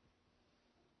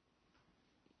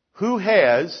 Who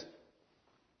has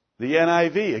the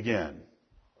NIV again?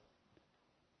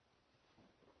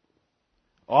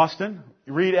 Austin,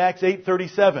 read Acts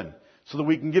 8:37 so that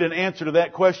we can get an answer to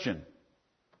that question.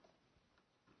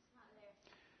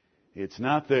 It's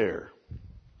not there.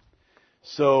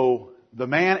 So the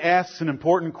man asks an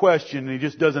important question and he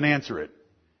just doesn't answer it.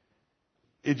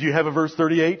 Did you have a verse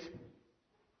 38?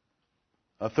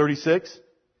 A 36?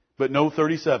 But no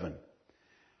 37.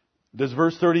 Does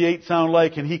verse 38 sound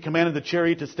like, and he commanded the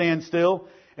chariot to stand still,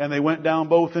 and they went down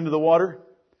both into the water?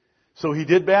 So he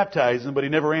did baptize them, but he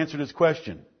never answered his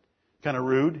question. Kind of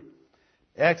rude.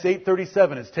 Acts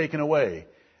 8:37 is taken away.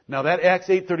 Now that Acts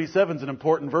 8:37 is an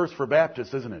important verse for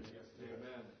Baptists, isn't it?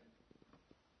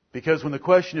 Because when the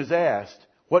question is asked,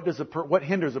 what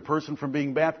hinders a person from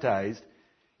being baptized?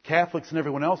 Catholics and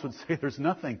everyone else would say there's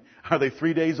nothing. Are they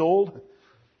 3 days old?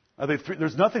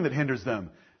 There's nothing that hinders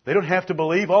them. They don't have to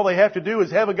believe. All they have to do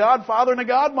is have a godfather and a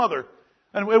godmother.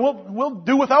 And we'll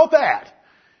do without that.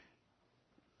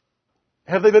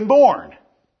 Have they been born?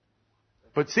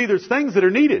 But see, there's things that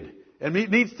are needed. And it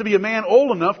needs to be a man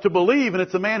old enough to believe, and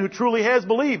it's a man who truly has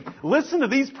believed. Listen to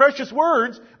these precious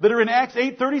words that are in Acts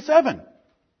 8:37.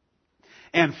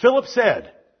 And Philip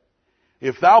said,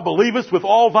 if thou believest with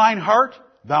all thine heart,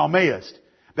 thou mayest.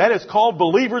 That is called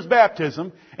believer's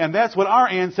baptism, and that's what our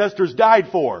ancestors died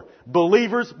for.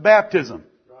 Believer's baptism.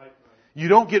 You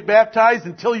don't get baptized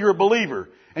until you're a believer,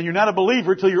 and you're not a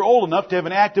believer until you're old enough to have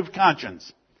an active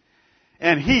conscience.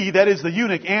 And he, that is the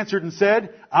eunuch, answered and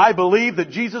said, I believe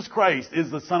that Jesus Christ is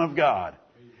the Son of God.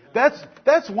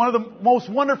 That's one of the most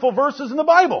wonderful verses in the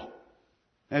Bible.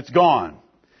 And it's gone.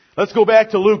 Let's go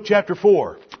back to Luke chapter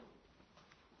 4.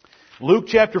 Luke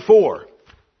chapter 4.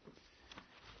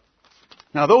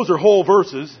 Now those are whole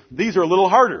verses. These are a little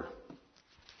harder.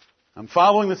 I'm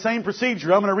following the same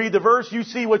procedure. I'm going to read the verse. You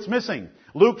see what's missing.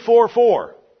 Luke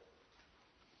 4:4.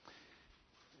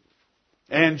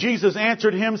 And Jesus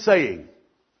answered him saying,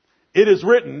 it is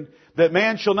written that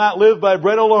man shall not live by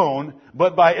bread alone,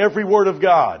 but by every word of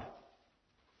God.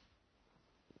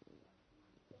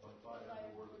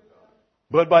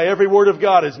 But by every word of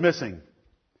God is missing.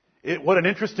 What an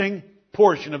interesting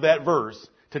portion of that verse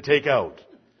to take out.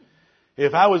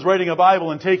 If I was writing a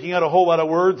Bible and taking out a whole lot of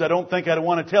words, I don't think I'd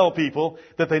want to tell people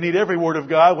that they need every word of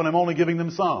God when I'm only giving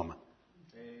them some.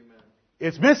 Amen.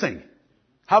 It's missing.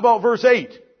 How about verse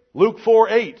 8? Luke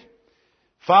 4:8.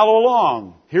 Follow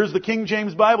along. Here's the King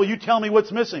James Bible. You tell me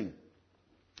what's missing.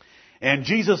 And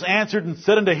Jesus answered and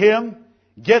said unto him,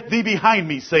 get thee behind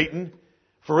me, Satan,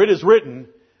 For it is written,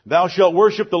 Thou shalt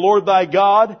worship the Lord thy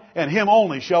God, and Him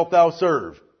only shalt thou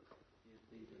serve.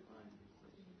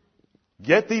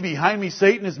 Get thee behind me,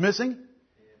 Satan is missing?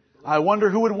 I wonder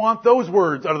who would want those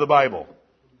words out of the Bible.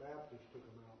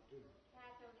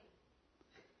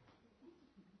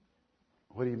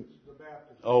 What do you...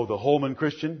 Oh, the Holman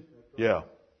Christian? Yeah.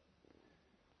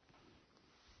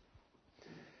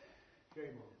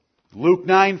 Luke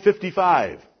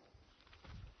 9:55.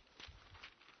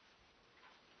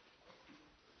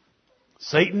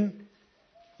 Satan,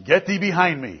 get thee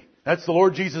behind me. That's the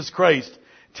Lord Jesus Christ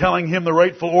telling him the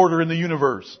rightful order in the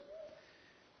universe.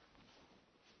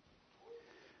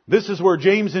 This is where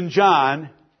James and John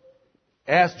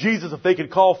asked Jesus if they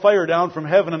could call fire down from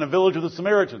heaven in a village of the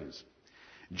Samaritans.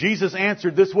 Jesus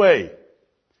answered this way.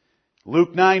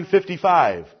 Luke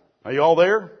 9:55. Are you all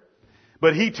there?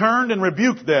 But he turned and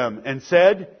rebuked them and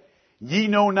said, Ye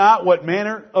know not what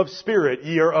manner of spirit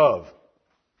ye are of.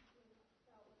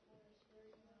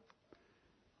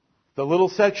 The little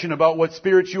section about what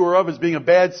spirit you are of as being a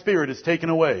bad spirit is taken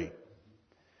away.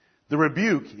 The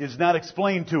rebuke is not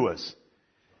explained to us.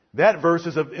 That verse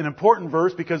is an important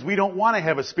verse because we don't want to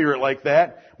have a spirit like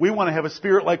that. We want to have a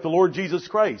spirit like the Lord Jesus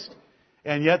Christ.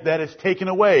 And yet that is taken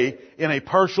away in a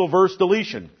partial verse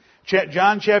deletion.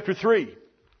 John chapter 3.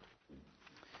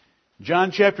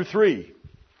 John chapter 3.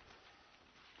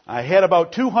 I had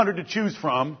about 200 to choose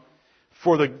from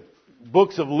for the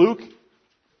books of Luke,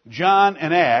 John,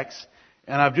 and Acts,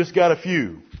 and I've just got a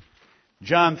few.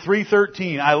 John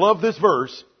 3:13. I love this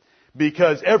verse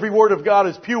because every word of God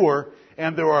is pure,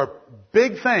 and there are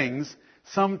big things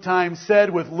sometimes said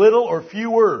with little or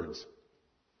few words.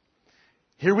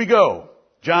 Here we go.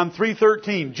 John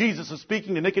 3:13. Jesus is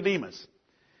speaking to Nicodemus.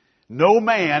 No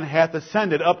man hath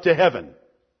ascended up to heaven,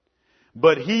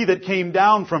 but he that came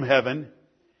down from heaven,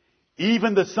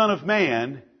 even the Son of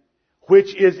Man,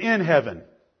 which is in heaven.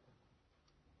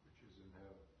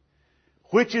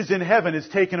 Which is in heaven is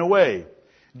taken away.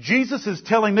 Jesus is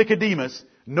telling Nicodemus,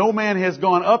 no man has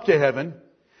gone up to heaven,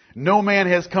 no man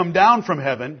has come down from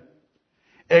heaven,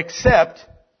 except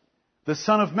the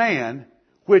Son of Man,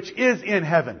 which is in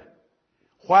heaven.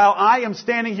 While I am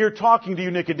standing here talking to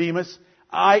you, Nicodemus,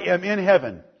 I am in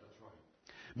heaven.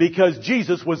 Because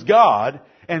Jesus was God,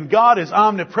 and God is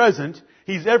omnipresent.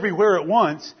 He's everywhere at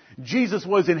once. Jesus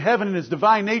was in heaven in His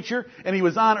divine nature, and He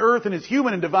was on earth in His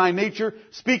human and divine nature,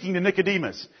 speaking to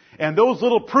Nicodemus. And those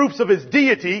little proofs of His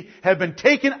deity have been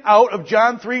taken out of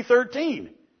John 3:13.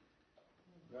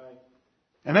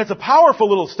 And that's a powerful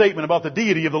little statement about the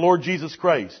deity of the Lord Jesus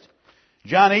Christ.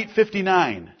 John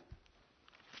 8:59.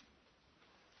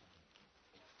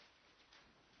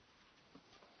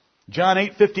 John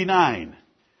 8:59.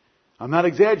 I'm not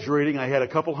exaggerating. I had a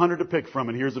couple hundred to pick from,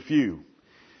 and here's a few.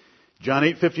 John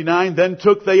 8:59. Then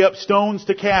took they up stones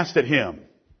to cast at Him.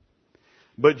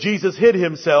 But Jesus hid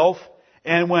Himself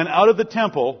and went out of the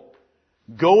temple,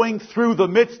 going through the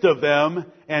midst of them,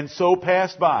 and so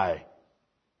passed by.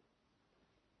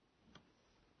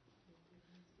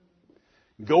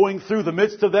 Going through the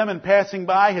midst of them and passing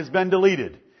by has been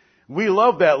deleted. We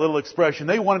love that little expression.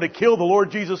 They wanted to kill the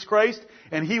Lord Jesus Christ,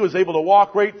 and He was able to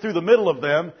walk right through the middle of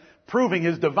them, proving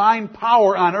His divine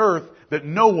power on earth that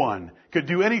no one could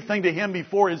do anything to Him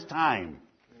before His time.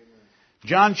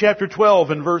 John chapter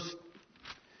 12 and verse...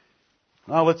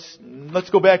 Well, let's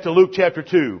go back to Luke chapter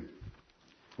 2.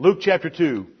 Luke chapter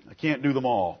 2. I can't do them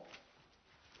all.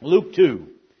 Luke 2.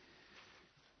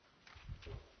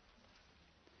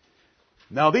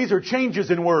 Now these are changes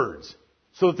in words,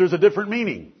 so that there's a different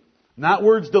meaning. Not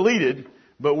words deleted,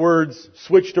 but words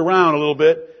switched around a little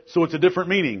bit, so it's a different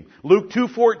meaning. Luke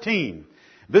 2:14.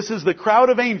 This is the crowd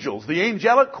of angels, the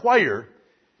angelic choir,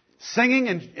 singing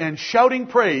and shouting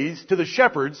praise to the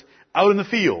shepherds out in the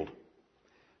field.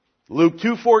 Luke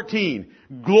 2:14.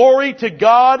 Glory to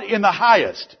God in the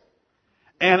highest,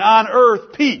 and on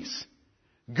earth peace,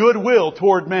 goodwill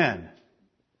toward men.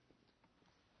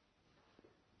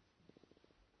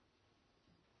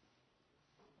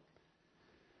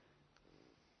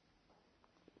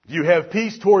 Do you have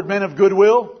peace toward men of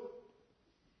goodwill?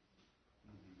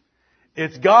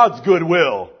 It's God's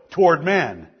goodwill toward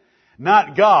men,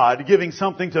 not God giving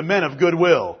something to men of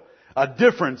goodwill. A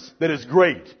difference that is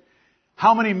great.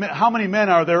 How many men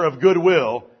are there of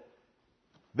goodwill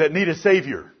that need a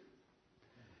Savior?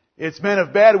 It's men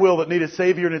of bad will that need a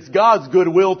Savior, and it's God's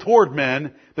goodwill toward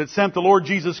men that sent the Lord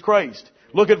Jesus Christ.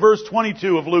 Look at verse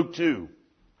 22 of Luke 2.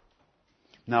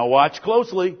 Now watch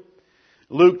closely.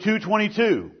 Luke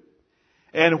 2:22.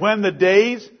 And when the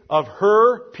days of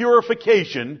her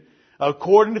purification,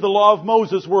 according to the law of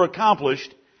Moses, were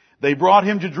accomplished, they brought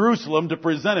him to Jerusalem to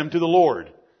present him to the Lord.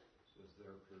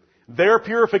 Their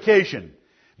purification.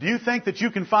 Do you think that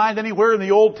you can find anywhere in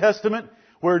the Old Testament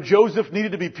where Joseph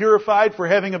needed to be purified for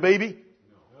having a baby?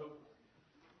 No.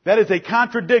 That is a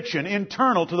contradiction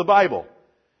internal to the Bible.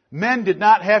 Men did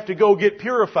not have to go get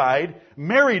purified.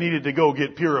 Mary needed to go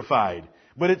get purified.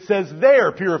 But it says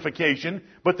their purification,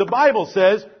 but the Bible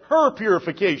says her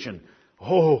purification.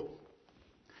 Oh,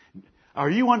 are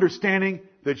you understanding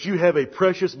that you have a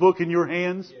precious book in your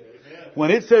hands? When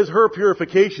it says her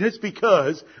purification, it's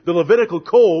because the Levitical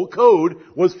code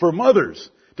was for mothers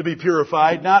to be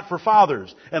purified, not for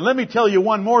fathers. And let me tell you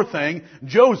one more thing.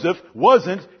 Joseph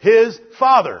wasn't his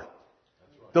father.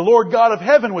 The Lord God of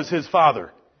heaven was his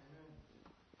father.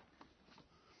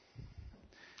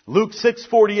 Luke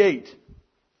 6:48.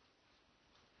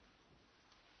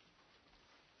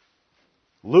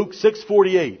 Luke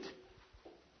 6:48.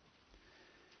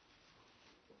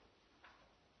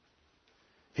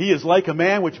 He is like a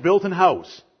man which built an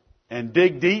house, and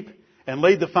digged deep, and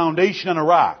laid the foundation on a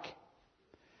rock.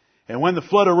 And when the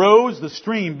flood arose, the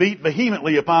stream beat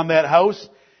vehemently upon that house,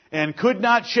 and could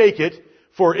not shake it,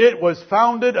 for it was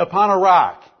founded upon a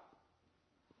rock.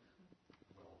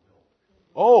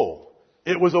 Oh,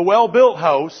 it was a well-built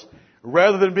house,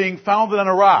 rather than being founded on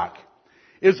a rock.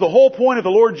 Is the whole point of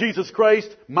the Lord Jesus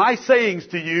Christ, my sayings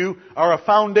to you are a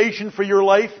foundation for your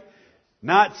life?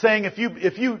 Not saying if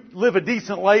you live a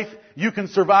decent life, you can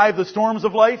survive the storms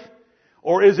of life?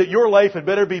 Or is it your life had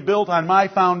better be built on my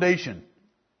foundation?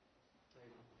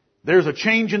 There's a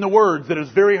change in the words that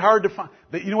is very hard to find.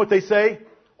 You know what they say?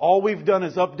 All we've done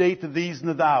is update the these and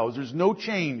the thous. There's no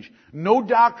change. No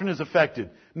doctrine is affected.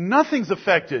 Nothing's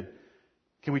affected.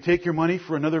 Can we take your money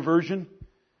for another version?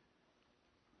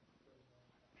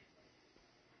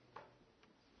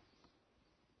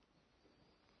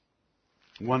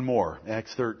 One more.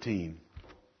 Acts 13.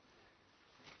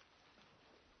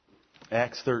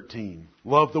 Acts 13.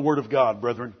 Love the Word of God,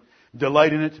 brethren.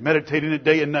 Delight in it. Meditate in it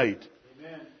day and night.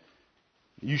 Amen.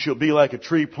 You shall be like a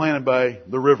tree planted by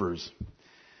the rivers.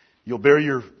 You'll bear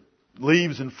your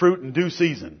leaves and fruit in due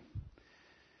season.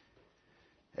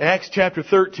 Acts chapter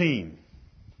 13.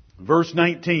 Verse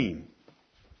 19.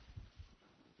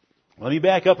 Let me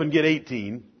back up and get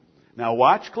 18. Now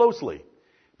watch closely.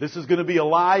 This is going to be a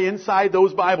lie inside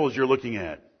those Bibles you're looking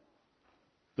at.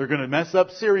 They're going to mess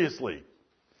up seriously.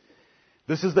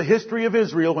 This is the history of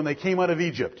Israel when they came out of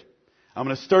Egypt. I'm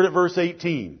going to start at verse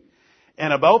 18.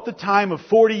 And about the time of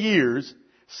 40 years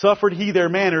suffered he their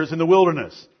manners in the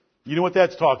wilderness. You know what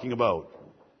that's talking about.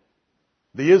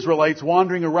 The Israelites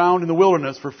wandering around in the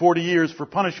wilderness for 40 years for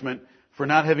punishment for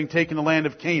not having taken the land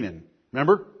of Canaan.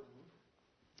 Remember?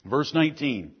 Verse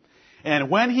 19.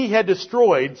 And when he had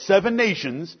destroyed 7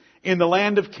 nations in the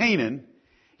land of Canaan,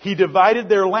 he divided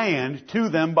their land to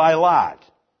them by lot.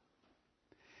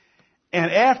 And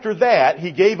after that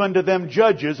he gave unto them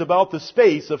judges about the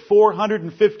space of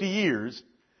 450 years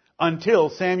until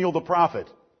Samuel the prophet.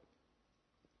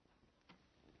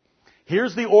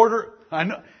 Here's the order. I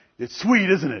know, it's sweet,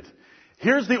 isn't it?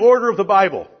 Here's the order of the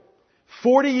Bible.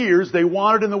 40 years they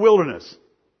wandered in the wilderness.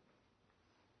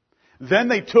 Then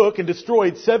they took and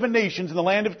destroyed 7 nations in the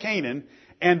land of Canaan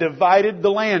and divided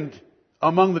the land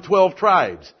among the 12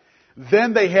 tribes.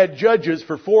 Then they had judges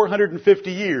for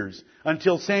 450 years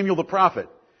until Samuel the prophet.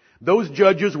 Those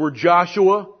judges were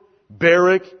Joshua,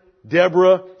 Barak,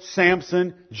 Deborah,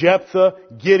 Samson, Jephthah,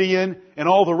 Gideon, and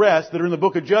all the rest that are in the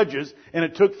book of Judges, and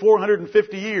it took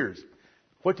 450 years.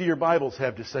 What do your Bibles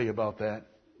have to say about that?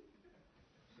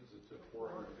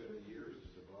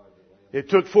 It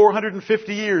took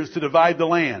 450 years to divide the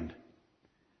land.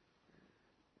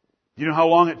 Do you know how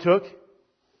long it took?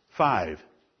 5.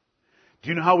 Do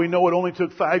you know how we know it only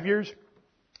took 5 years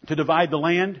to divide the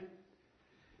land?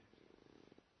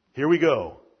 Here we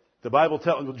go. The Bible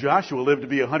tells Joshua lived to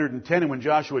be 110, and when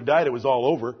Joshua died, it was all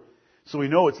over. So we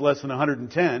know it's less than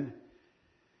 110.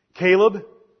 Caleb,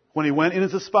 when he went in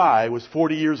as a spy, was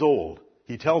 40 years old.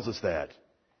 He tells us that.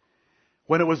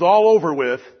 When it was all over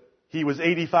with, he was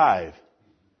 85.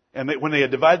 And when they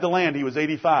had divided the land, he was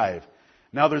 85.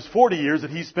 Now there's 40 years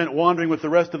that he spent wandering with the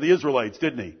rest of the Israelites,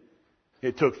 didn't he?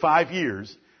 It took 5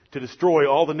 years to destroy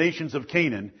all the nations of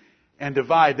Canaan and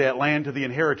divide that land to the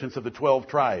inheritance of the 12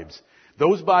 tribes.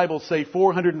 Those Bibles say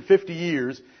 450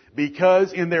 years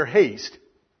because in their haste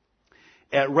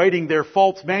at writing their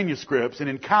false manuscripts and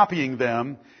in copying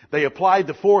them, they applied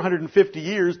the 450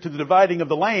 years to the dividing of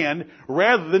the land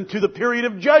rather than to the period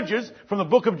of Judges from the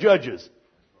book of Judges.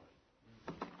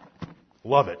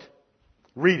 Love it.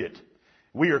 Read it.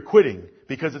 We are quitting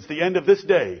because it's the end of this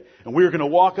day and we are going to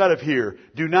walk out of here.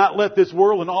 Do not let this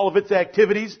world and all of its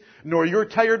activities nor your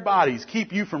tired bodies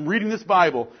keep you from reading this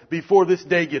Bible before this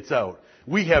day gets out.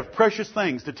 We have precious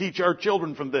things to teach our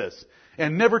children from this.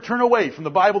 And never turn away from the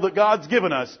Bible that God's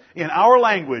given us in our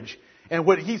language and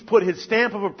what He's put His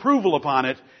stamp of approval upon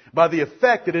it by the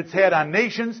effect that it's had on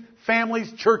nations,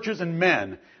 families, churches, and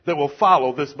men that will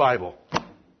follow this Bible.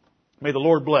 May the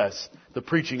Lord bless the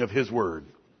preaching of His Word.